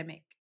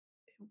pandemic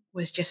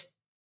was just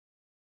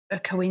a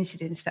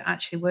coincidence that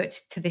actually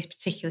worked to this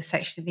particular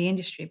section of the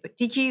industry. But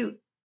did you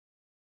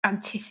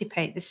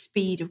anticipate the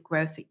speed of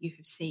growth that you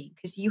have seen?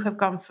 Because you have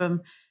gone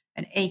from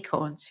an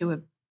acorn to a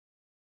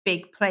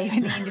big player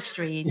in the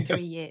industry in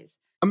 3 years.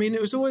 I mean,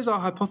 it was always our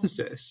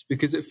hypothesis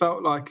because it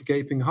felt like a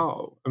gaping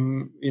hole,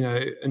 and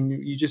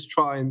you just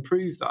try and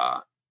prove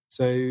that.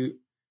 So,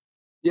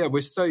 yeah,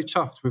 we're so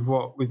chuffed with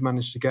what we've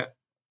managed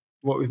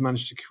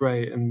to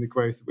create, and the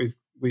growth that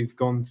we've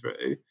gone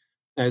through.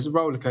 It's a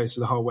roller coaster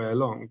the whole way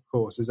along, of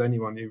course, as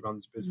anyone who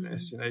runs a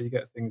business. You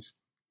get things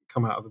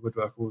come out of the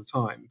woodwork all the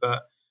time,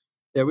 but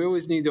yeah, we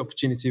always knew the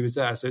opportunity was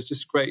there. So it's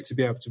just great to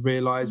be able to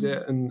realise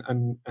it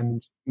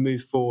and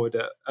move forward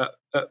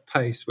at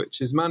pace, which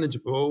is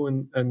manageable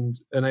and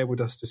enabled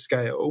us to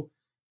scale.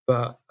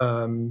 But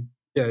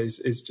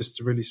is just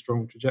a really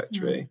strong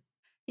trajectory.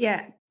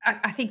 Yeah,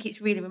 I think it's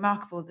really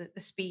remarkable that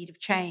the speed of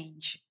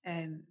change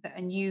that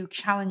a new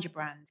challenger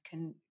brand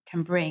can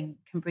bring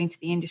to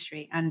the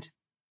industry, and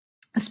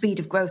the speed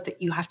of growth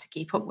that you have to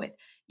keep up with.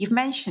 You've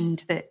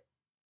mentioned that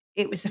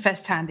it was the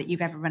first time that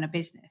you've ever run a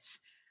business.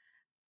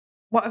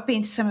 What have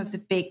been some of the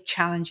big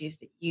challenges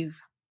that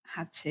you've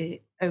had to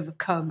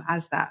overcome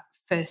as that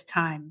first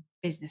time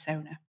business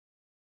owner?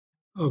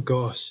 Oh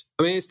gosh,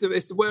 I mean, it's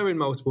the wearing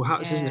multiple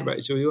hats, isn't it,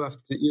 Rachel? You'll have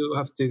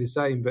to do the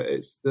same. But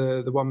it's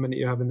the 1 minute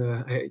you're having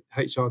a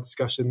HR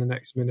discussion, the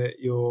next minute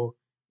you're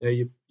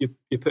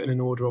putting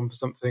an order on for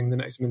something, the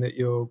next minute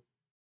you're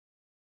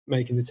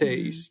making the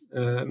teas.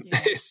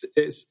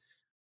 It's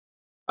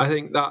I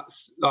think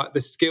that's like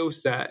the skill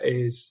set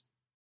is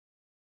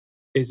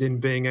in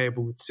being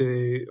able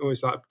to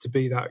always like to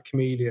be that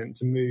chameleon,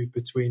 to move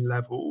between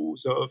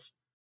levels of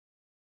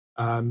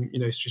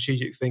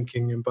strategic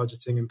thinking and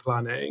budgeting and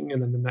planning,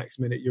 and then the next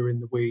minute you're in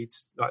the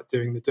weeds, like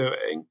doing the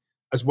doing,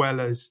 as well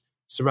as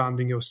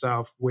surrounding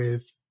yourself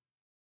with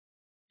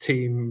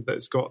team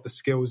that's got the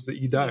skills that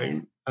you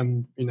don't,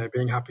 and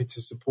being happy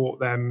to support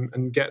them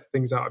and get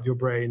things out of your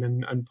brain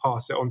and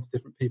pass it on to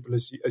different people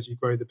as you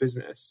grow the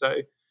business. So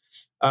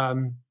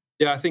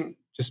I think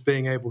just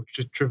being able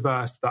to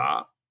traverse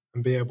that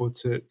and be able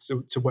to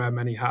wear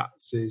many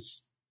hats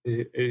is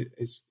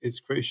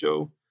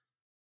crucial.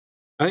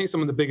 I think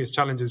some of the biggest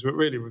challenges were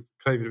really with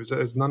COVID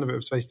was none of it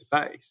was face to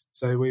face.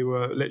 So we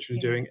were literally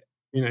doing,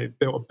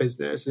 built a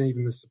business, and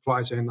even the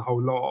supply chain, the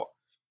whole lot,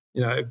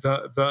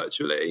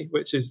 virtually,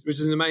 which is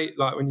an amazing.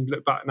 Like when you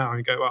look back now and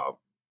you go, wow,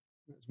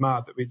 it's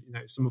mad that we,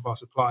 some of our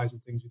suppliers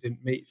and things we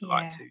didn't meet for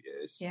like 2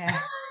 years. Yeah,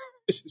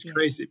 which is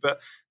crazy.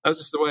 But that's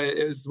just the way it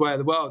is, the way of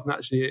the world, and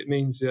actually it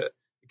means that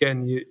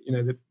again,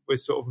 we're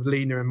sort of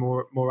leaner and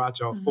more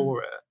agile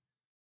for it.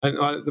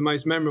 And the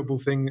most memorable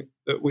thing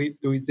that we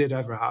did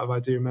ever have, I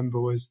do remember,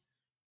 was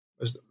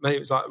maybe it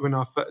was like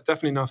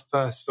definitely in our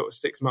first sort of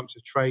 6 months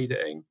of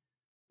trading,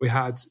 we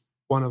had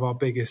one of our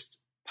biggest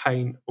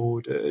paint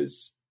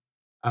orders.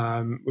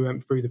 We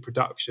went through the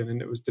production,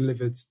 and it was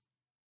delivered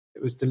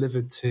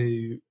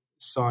to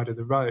side of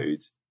the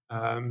road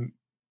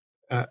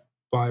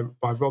by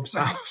Rob's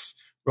house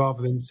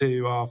rather than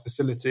to our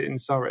facility in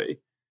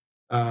Surrey.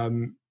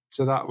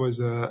 So that was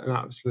an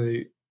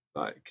absolute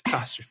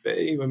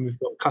catastrophe when we've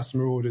got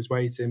customer orders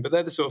waiting. But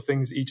they're the sort of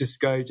things that you just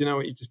go, do you know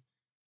what, you just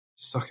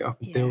suck it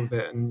up and deal with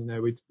it. And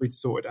we'd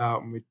sort it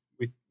out, and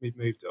we'd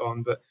moved it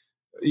on. But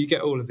you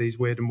get all of these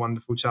weird and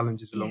wonderful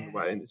challenges along the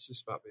way, and it's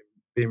just about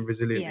being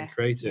resilient and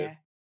creative.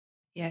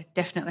 Yeah,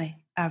 definitely.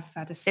 I've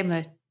had a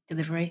similar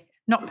delivery,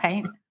 not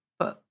paint,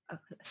 but a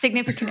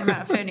significant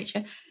amount of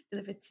furniture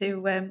delivered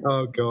to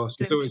oh gosh,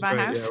 it's always great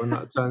house. when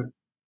that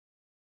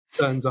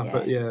turns up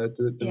at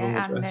the wrong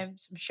address. And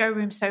some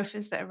showroom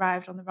sofas that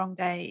arrived on the wrong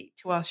day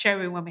to our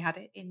showroom when we had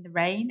it in the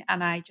rain,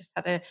 and I just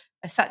had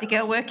a Saturday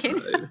girl working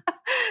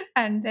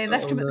and they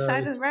left them at the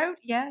side of the road.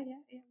 Yeah.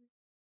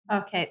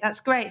 Okay,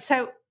 that's great.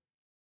 So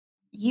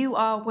you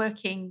are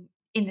working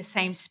in the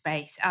same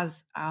space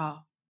as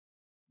our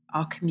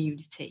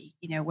community.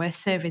 We're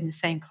serving the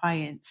same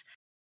clients,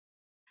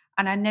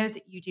 and I know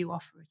that you do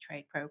offer a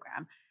trade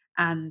program.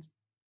 And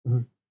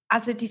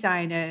as a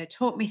designer,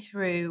 talk me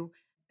through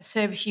the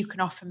service you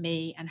can offer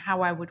me and how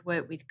I would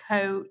work with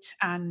Coat,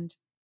 and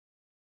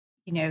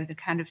the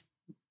kind of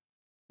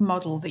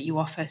model that you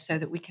offer so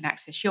that we can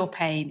access your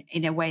paint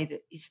in a way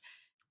that is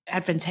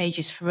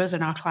advantageous for us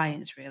and our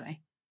clients,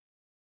 really.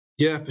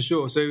 Yeah, for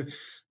sure. So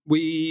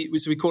we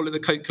call it the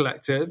Coat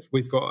Collective.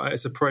 We've got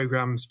it's a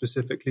program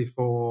specifically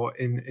for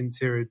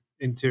interior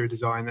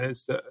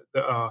designers that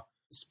are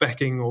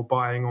speccing or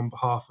buying on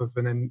behalf of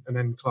an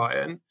end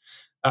client.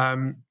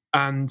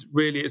 And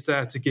really, it's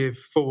there to give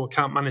full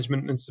account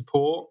management and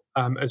support,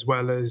 as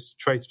well as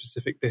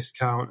trade-specific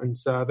discount and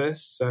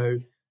service. So,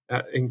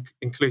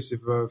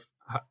 inclusive of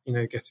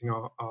getting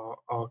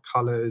our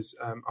colours,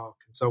 our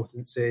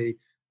consultancy,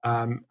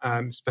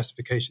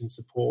 specification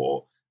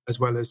support, as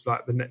well as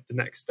like the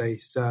next day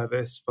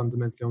service,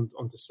 fundamentally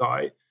onto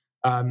site.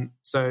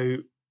 So,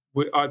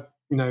 I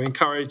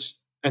encourage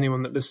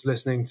anyone that's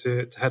listening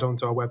to head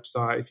onto our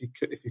website. If you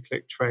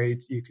click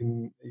trade, you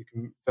can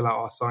fill out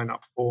our sign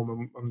up form,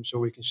 and I'm sure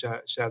we can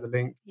share the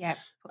link. Yeah.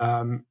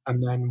 And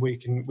then we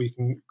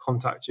can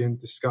contact you and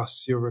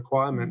discuss your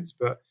requirements.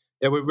 But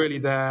yeah, we're really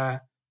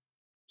there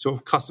sort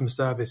of customer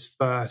service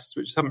first,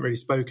 which I haven't really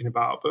spoken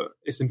about, but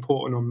it's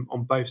important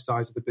on both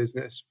sides of the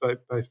business, both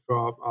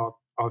for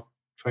our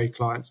trade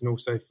clients and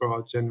also for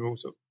our general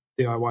sort of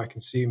DIY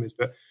consumers.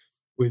 But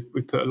we've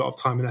put a lot of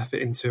time and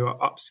effort into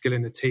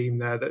upskilling a team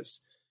there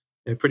that's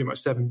pretty much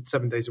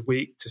seven days a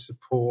week to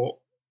support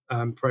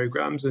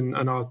programs, and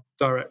our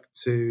direct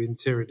to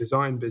interior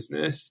design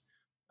business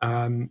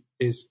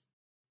is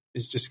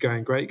just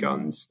going great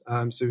guns.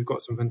 So we've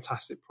got some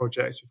fantastic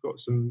projects, we've got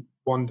some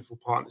wonderful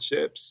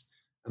partnerships,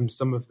 and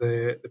some of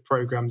the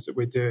programs that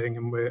we're doing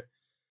and we're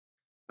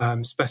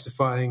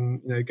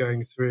specifying,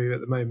 going through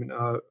at the moment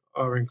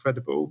are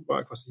incredible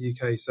right across the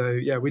UK. So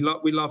yeah, we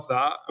love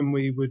that, and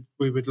we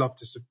would love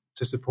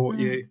to support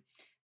you.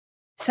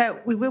 So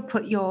we will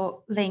put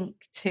your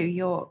link to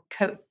your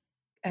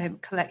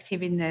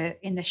collective in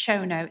the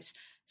show notes.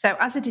 So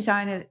as a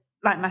designer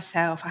like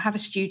myself, I have a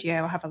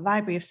studio, I have a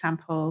library of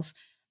samples.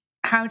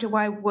 How do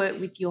I work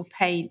with your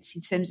paints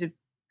in terms of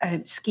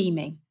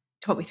scheming?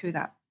 Talk me through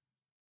that.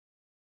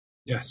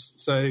 Yes,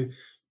 so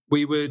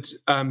we would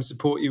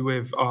support you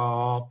with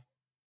our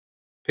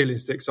peel and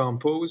stick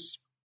samples.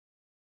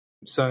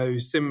 So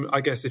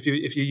I guess if you're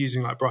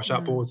using like brush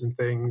out boards and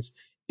things,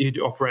 you'd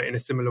operate in a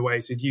similar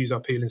way. So you'd use our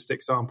peel and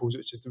stick samples,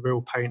 which is the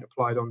real paint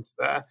applied onto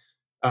there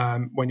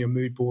when you're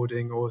mood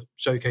boarding or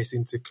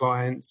showcasing to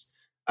clients.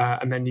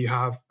 And then you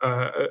have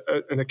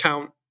an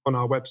account on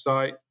our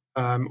website,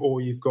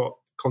 or you've got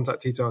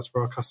contact details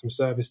for our customer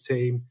service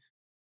team,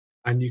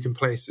 and you can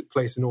place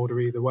an order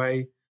either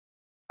way.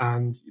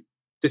 And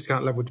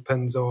discount level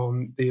depends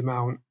on the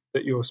amount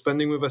that you're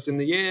spending with us in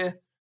the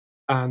year,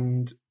 but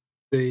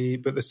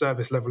the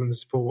service level and the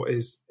support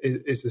is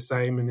the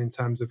same. And in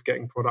terms of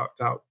getting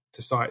product out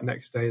to site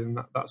next day, then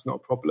that's not a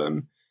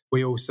problem.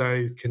 We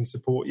also can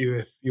support you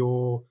if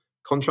your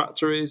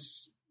contractor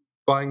is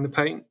buying the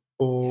paint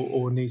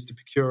or needs to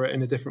procure it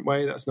in a different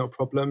way. That's not a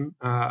problem.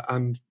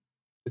 And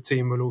the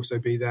team will also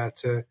be there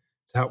to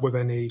help with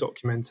any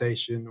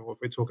documentation, or if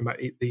we're talking about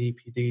the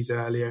EPDs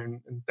earlier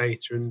and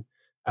data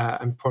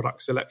and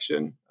product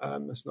selection,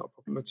 that's not a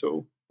problem at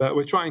all. But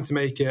we're trying to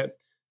make it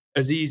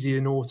as easy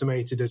and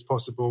automated as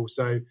possible.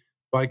 So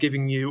by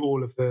giving you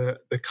all of the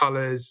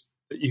colours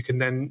that you can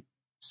then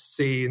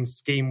see and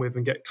scheme with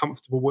and get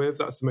comfortable with,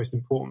 that's the most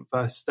important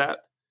first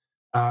step.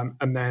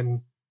 And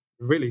then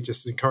really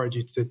just encourage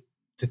you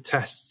to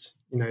test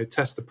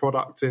the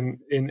product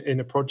in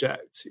a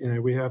project.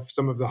 We have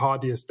some of the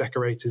hardiest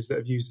decorators that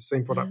have used the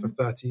same product for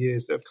 30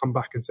 years that have come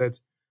back and said,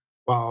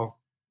 wow,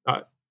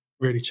 that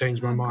really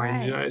changed my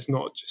mind. Great. It's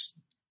not just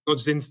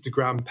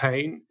Instagram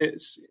paint.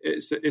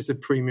 It's a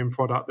premium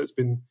product that's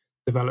been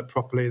developed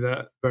properly,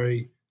 that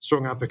very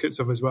strong advocates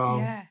of as well.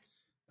 Yeah.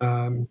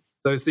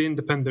 So it's the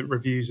independent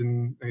reviews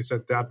and, like I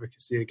said, the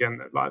advocacy again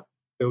that like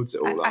builds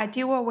it all up. I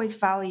do always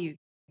value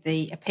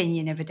the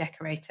opinion of a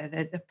decorator,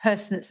 the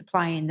person that's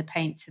applying the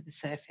paint to the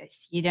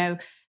surface,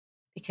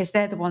 because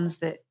they're the ones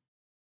that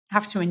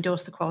have to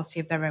endorse the quality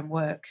of their own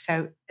work.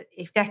 So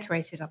if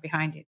decorators are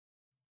behind it,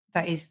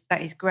 that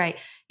is great.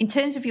 In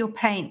terms of your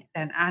paint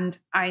then, and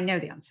I know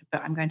the answer,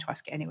 but I'm going to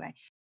ask it anyway.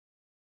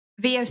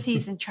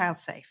 VOCs and child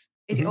safe.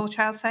 Is it all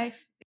child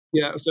safe?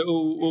 Yeah, so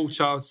all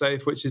child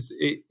safe, which is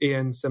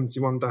EN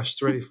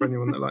 71-3 for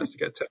anyone that likes to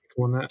get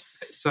technical on that.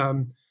 It's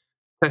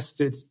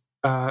tested.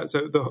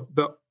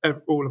 So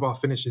all of our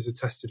finishes are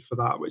tested for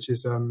that, which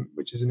is an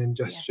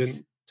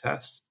ingestion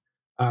test.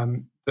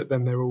 But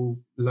then they're all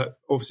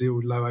obviously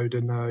all low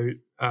odor,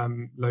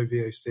 low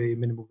VOC,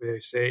 minimal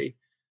VOC,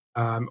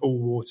 all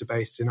water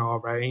based in our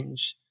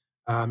range,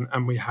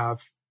 and we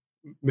have,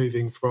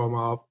 moving from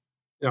our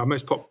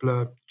most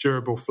popular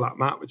durable flat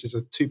matte, which is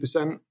a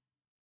 2%.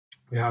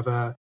 We have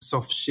a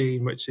soft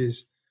sheen, which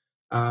is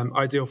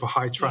ideal for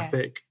high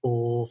traffic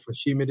or for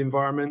humid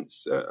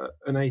environments,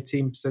 an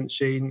 18%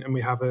 sheen. And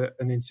we have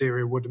an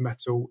interior wood and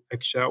metal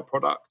eggshell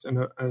product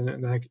and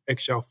an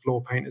eggshell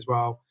floor paint as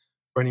well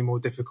for any more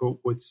difficult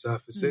wood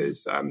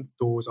surfaces,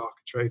 doors,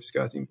 architrave,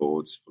 skirting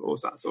boards,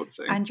 floors, that sort of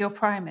thing. And your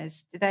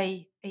primers,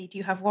 do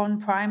you have one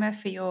primer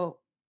for your...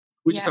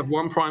 We just have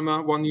one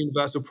primer, one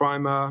universal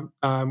primer.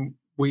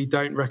 We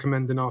don't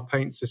recommend in our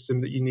paint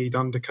system that you need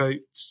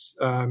undercoats.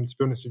 To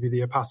be honest with you,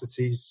 the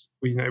opacities,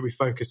 we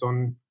focus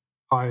on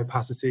high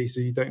opacity,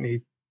 so you don't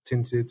need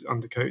tinted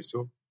undercoats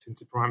or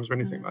tinted primers or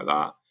anything like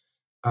that.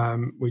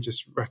 We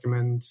just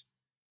recommend,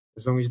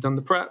 as long as you've done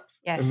the prep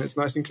and it's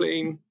nice and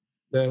clean,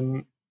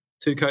 then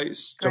 2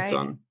 coats, job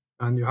done,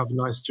 and you'll have a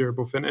nice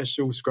durable finish,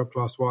 all scrub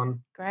class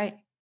 1. Great.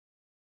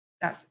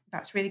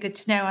 That's really good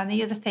to know. And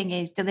the other thing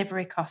is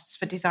delivery costs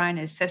for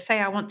designers. So say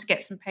I want to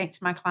get some paint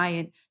to my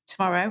client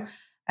tomorrow.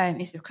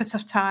 Is there a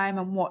cut-off time,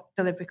 and what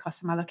delivery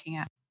costs am I looking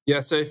at? Yeah,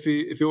 so if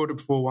you order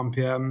before 1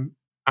 p.m,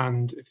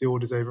 and if the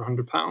order's over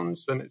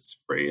 £100, then it's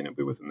free and it'll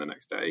be within the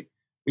next day.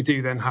 We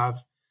do then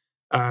have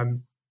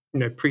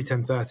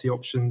pre-10:30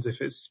 options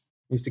if it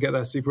needs to get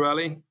there super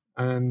early,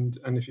 and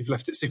if you've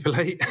left it super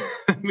late,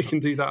 we can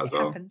do that as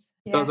well. Happens.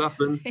 It does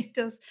happen. It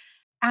does.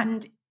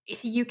 And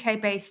it's a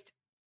UK-based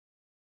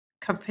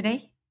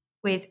company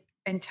with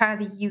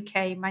entirely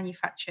UK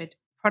manufactured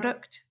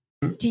product.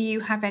 Do you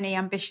have any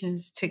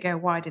ambitions to go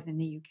wider than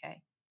the UK?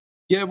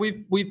 Yeah,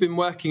 we've been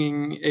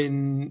working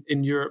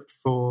in Europe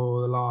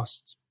for the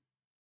last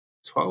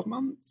 12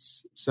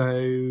 months,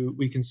 so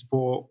we can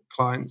support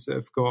clients that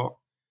have got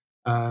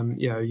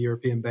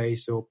European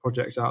base or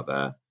projects out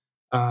there.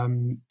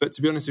 But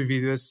to be honest with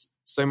you, there's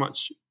so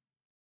much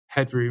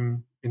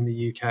headroom in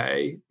the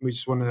UK. We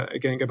just want to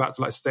again go back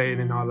to like staying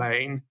in our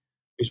lane.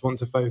 We just want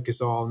to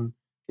focus on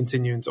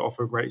continuing to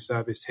offer a great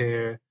service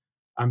here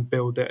and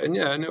build it. And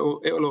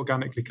it'll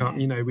organically come.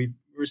 You know, we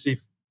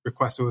receive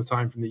requests all the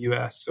time from the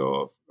US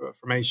or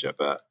from Asia,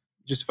 but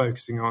just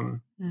focusing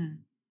on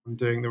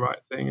doing the right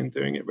thing and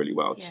doing it really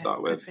well to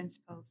start with.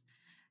 Principles.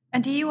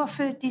 And do you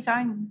offer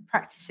design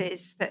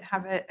practices that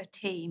have a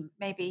team,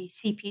 maybe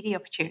CPD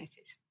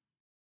opportunities?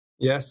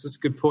 Yes, that's a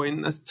good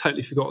point. I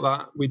totally forgot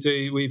that. We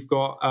do. We've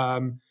got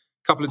a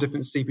couple of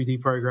different CPD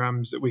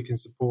programs that we can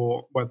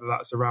support, whether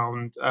that's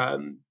around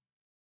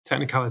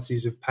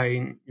technicalities of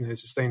paint,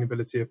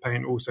 sustainability of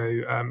paint,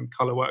 also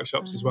colour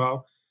workshops as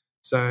well.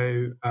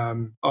 So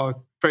our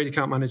trade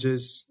account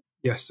managers,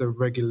 are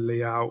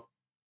regularly out,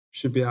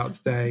 should be out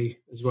today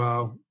as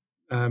well,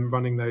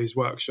 running those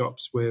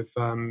workshops with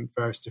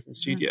various different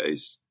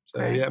studios. So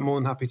Great. more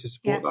than happy to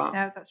support that.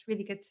 No, that's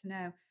really good to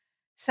know.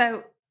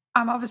 So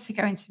I'm obviously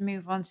going to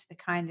move on to the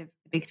kind of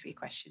the big three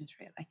questions,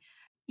 really.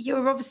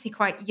 You're obviously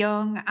quite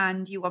young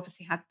and you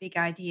obviously had big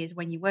ideas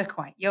when you were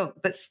quite young,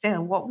 but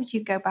still, what would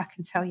you go back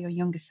and tell your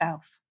younger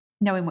self,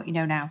 knowing what you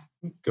know now?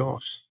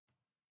 Gosh.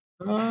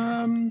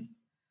 Launch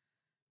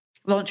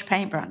a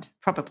paint brand,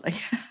 probably.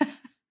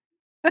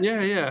 Do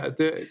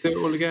it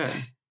all again.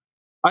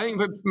 I think,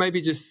 but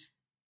maybe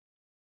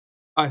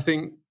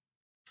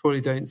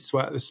probably don't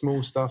sweat the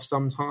small stuff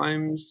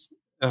sometimes.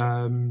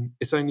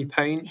 It's only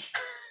paint.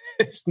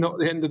 It's not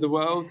the end of the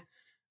world.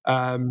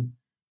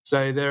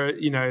 So there,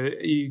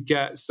 you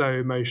get so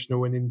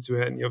emotional and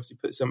into it, and you obviously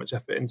put so much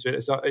effort into it.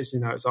 It's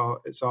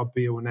our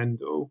be all and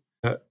end all.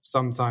 But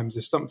sometimes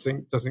if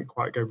something doesn't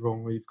quite go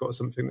wrong, or you've got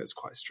something that's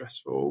quite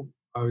stressful,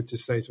 I would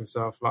just say to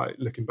myself, like,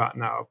 looking back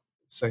now,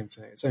 same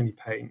thing. It's only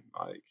paint.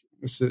 Like,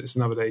 it's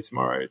another day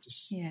tomorrow.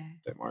 Just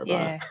don't worry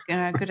about it.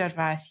 Yeah, good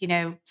advice.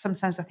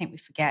 Sometimes I think we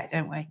forget,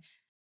 don't we?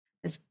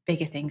 There's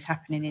bigger things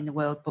happening in the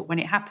world, but when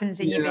it happens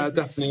in your business,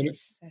 definitely.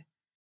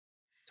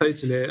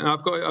 Totally. And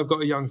I've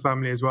got a young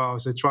family as well.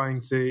 So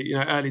trying to,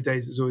 early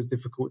days, it's always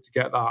difficult to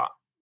get that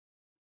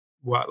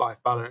work-life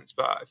balance,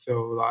 but I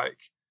feel like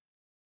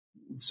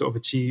sort of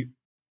achieve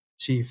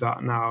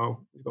that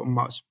now. We've got a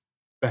much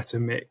better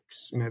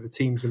mix. The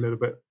team's a little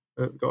bit,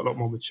 got a lot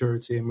more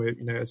maturity, and we're,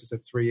 as I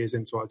said, 3 years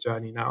into our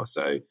journey now.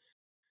 So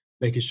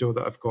making sure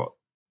that I've got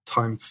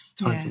time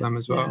for them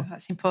as well. No,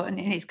 that's important.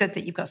 And it's good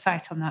that you've got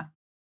sight on that,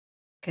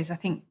 because I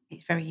think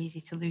it's very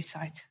easy to lose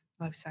sight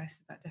of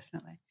that,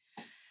 definitely.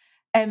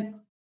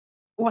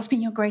 What's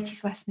been your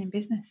greatest lesson in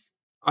business?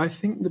 I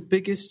think the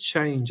biggest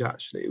change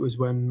actually was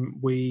when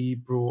we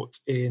brought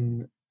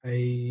in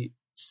a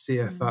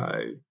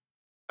CFO.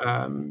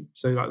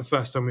 So like the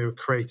first time we were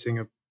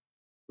creating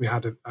we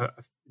had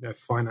a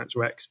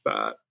financial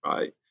expert,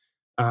 right?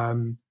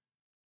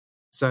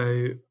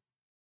 So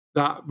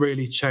that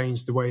really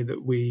changed the way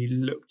that we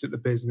looked at the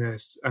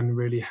business and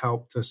really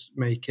helped us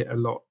make it a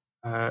lot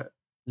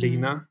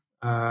leaner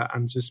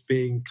and just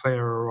being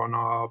clearer on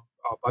our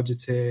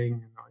budgeting,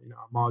 and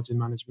our margin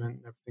management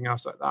and everything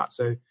else like that.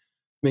 So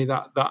me,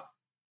 that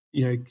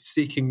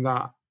seeking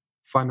that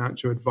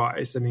financial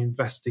advice and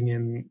investing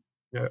in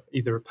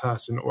either a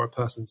person or a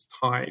person's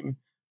time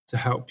to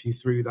help you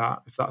through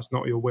that, if that's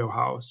not your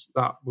wheelhouse,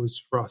 that was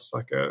for us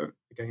like a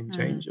game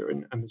changer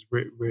and has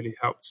really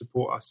helped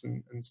support us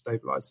and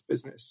stabilize the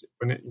business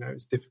when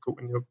it's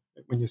difficult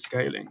when you're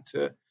scaling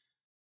to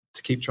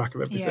keep track of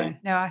everything.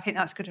 No, I think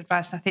that's good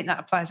advice, and I think that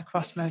applies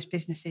across most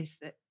businesses,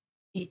 that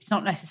it's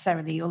not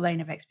necessarily your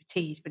lane of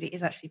expertise, but it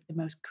is actually the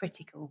most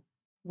critical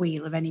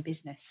wheel of any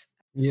business.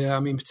 Yeah,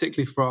 I mean,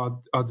 particularly for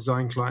our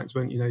design clients,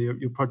 when your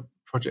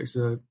projects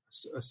are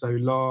so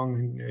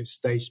long, and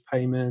staged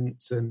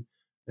payments, and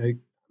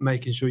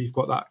making sure you've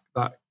got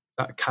that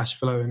cash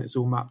flow and it's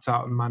all mapped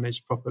out and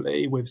managed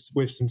properly with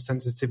some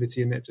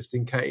sensitivity in it, just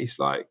in case.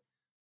 Like,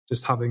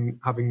 just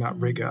having that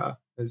rigor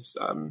is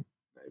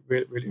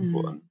really, really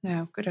important.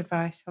 No, good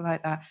advice. I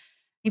like that.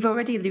 You've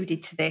already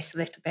alluded to this a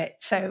little bit.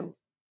 So,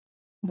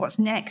 what's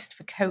next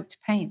for Coat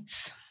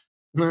Paints?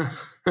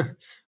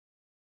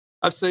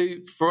 So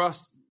for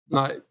us,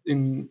 like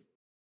in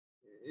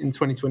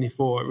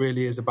 2024, it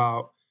really is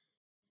about,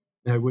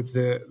 with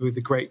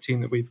the great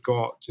team that we've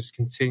got, just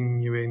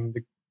continuing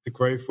the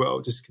growth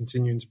well, just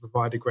continuing to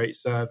provide a great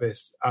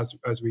service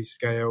as we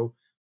scale.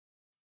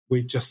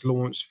 We've just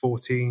launched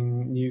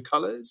 14 new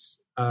colours,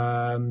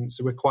 so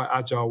we're quite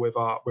agile with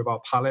our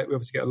palette. We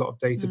obviously get a lot of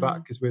data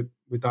back because we're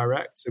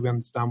direct, so we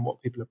understand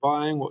what people are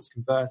buying, what's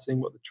converting,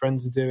 what the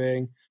trends are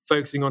doing.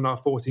 Focusing on our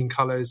 14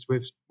 colours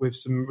with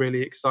some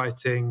really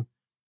exciting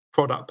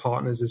product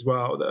partners as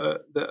well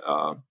that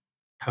are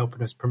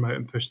helping us promote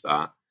and push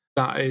that.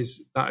 That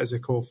is a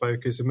core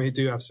focus, and we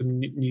do have some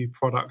new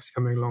products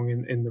coming along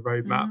in the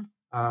roadmap,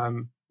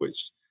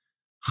 which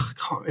I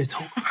can't really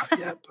talk about it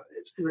yet, but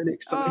it's really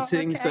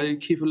exciting. So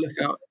keep a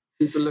lookout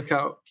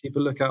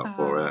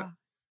for it.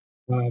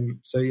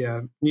 So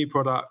yeah, new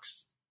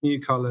products, new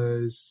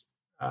colours,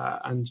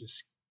 and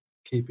just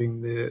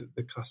keeping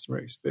the customer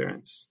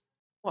experience.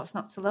 What's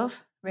not to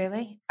love,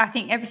 really? I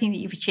think everything that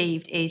you've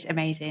achieved is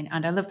amazing,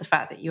 and I love the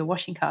fact that you're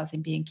washing cars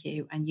in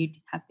B&Q and you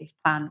had this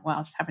plan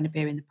whilst having a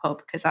beer in the pub,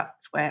 because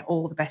that's where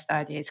all the best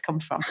ideas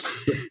come from.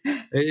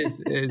 It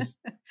is.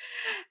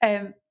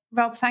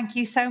 Rob, thank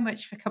you so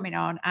much for coming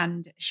on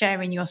and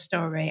sharing your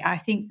story. I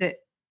think that,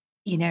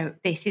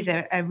 this is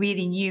a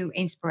really new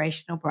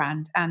inspirational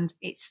brand, and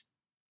it's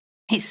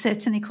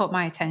certainly caught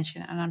my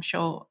attention, and I'm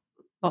sure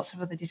lots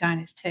of other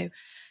designers too.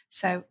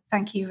 So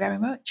thank you very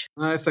much.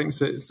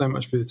 Thanks so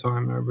much for your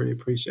time. I really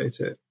appreciate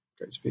it.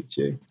 Great to speak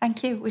to you.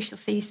 Thank you. We shall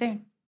see you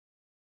soon.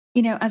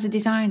 As a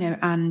designer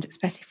and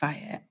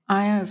specifier,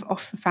 I have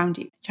often found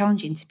it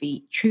challenging to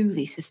be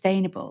truly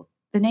sustainable.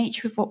 The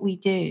nature of what we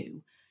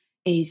do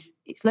is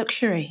it's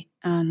luxury,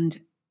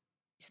 and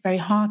it's very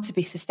hard to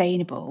be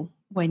sustainable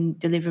when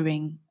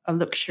delivering a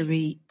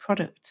luxury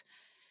product.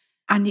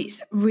 And it's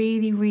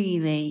really,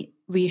 really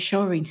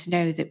reassuring to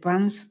know that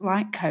brands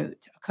like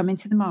Coat are coming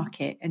to the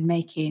market and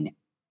making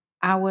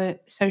our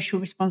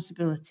social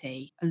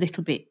responsibility a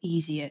little bit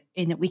easier,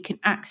 in that we can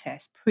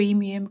access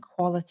premium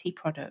quality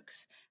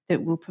products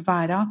that will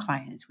provide our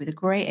clients with a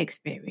great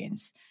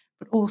experience,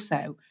 but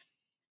also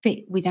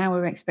fit with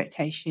our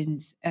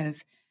expectations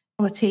of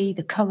quality,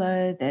 the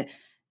colour, the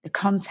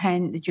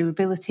content, the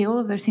durability. All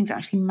of those things that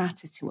actually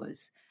matter to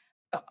us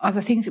are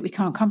the things that we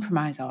can't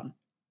compromise on.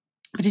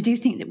 But I do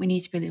think that we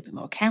need to be a little bit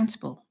more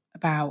accountable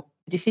about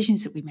the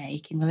decisions that we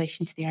make in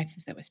relation to the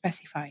items that we're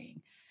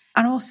specifying.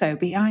 And also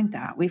behind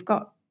that, we've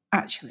got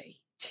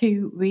actually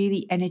two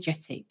really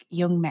energetic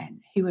young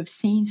men who have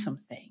seen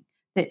something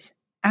that's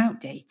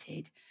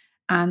outdated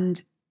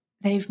and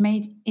they've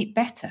made it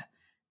better.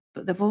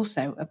 But they've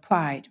also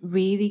applied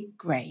really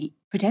great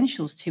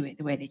credentials to it,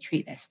 the way they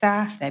treat their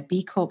staff, their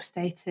B Corp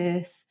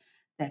status,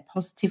 their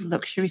positive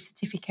luxury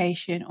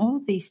certification. All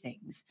of these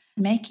things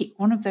make it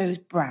one of those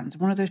brands,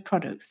 one of those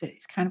products that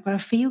it's kind of got a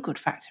feel-good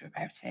factor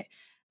about it.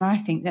 I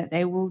think that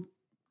they will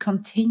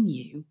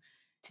continue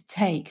to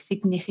take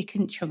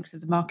significant chunks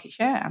of the market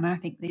share, and I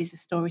think this is a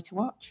story to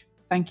watch.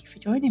 Thank you for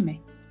joining me.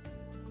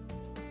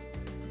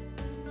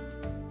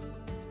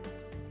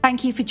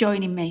 Thank you for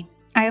joining me.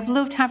 I have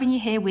loved having you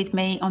here with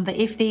me on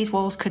the If These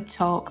Walls Could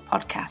Talk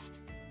podcast.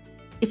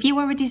 If you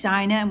are a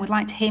designer and would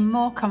like to hear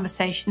more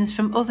conversations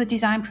from other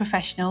design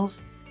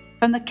professionals,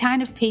 from the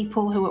kind of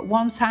people who at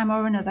one time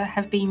or another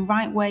have been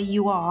right where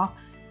you are,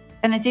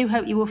 then I do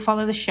hope you will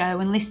follow the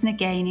show and listen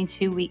again in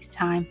 2 weeks'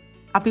 time.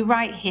 I'll be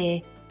right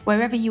here,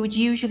 wherever you would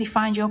usually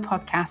find your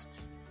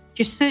podcasts.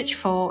 Just search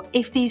for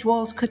If These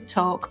Walls Could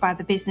Talk by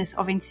The Business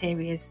of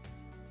Interiors.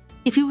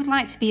 If you would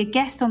like to be a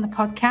guest on the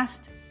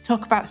podcast,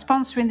 talk about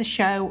sponsoring the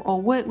show,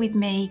 or work with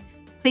me,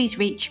 please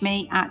reach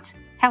me at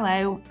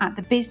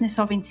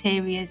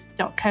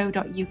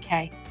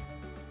hello@thebusinessofinteriors.co.uk.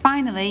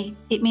 Finally,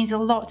 it means a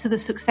lot to the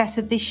success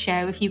of this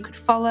show if you could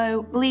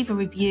follow, leave a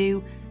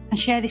review, and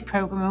share this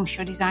programme amongst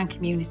your design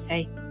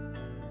community.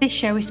 This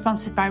show is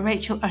sponsored by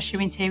Rachel Usher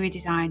Interior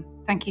Design.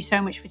 Thank you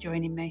so much for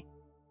joining me.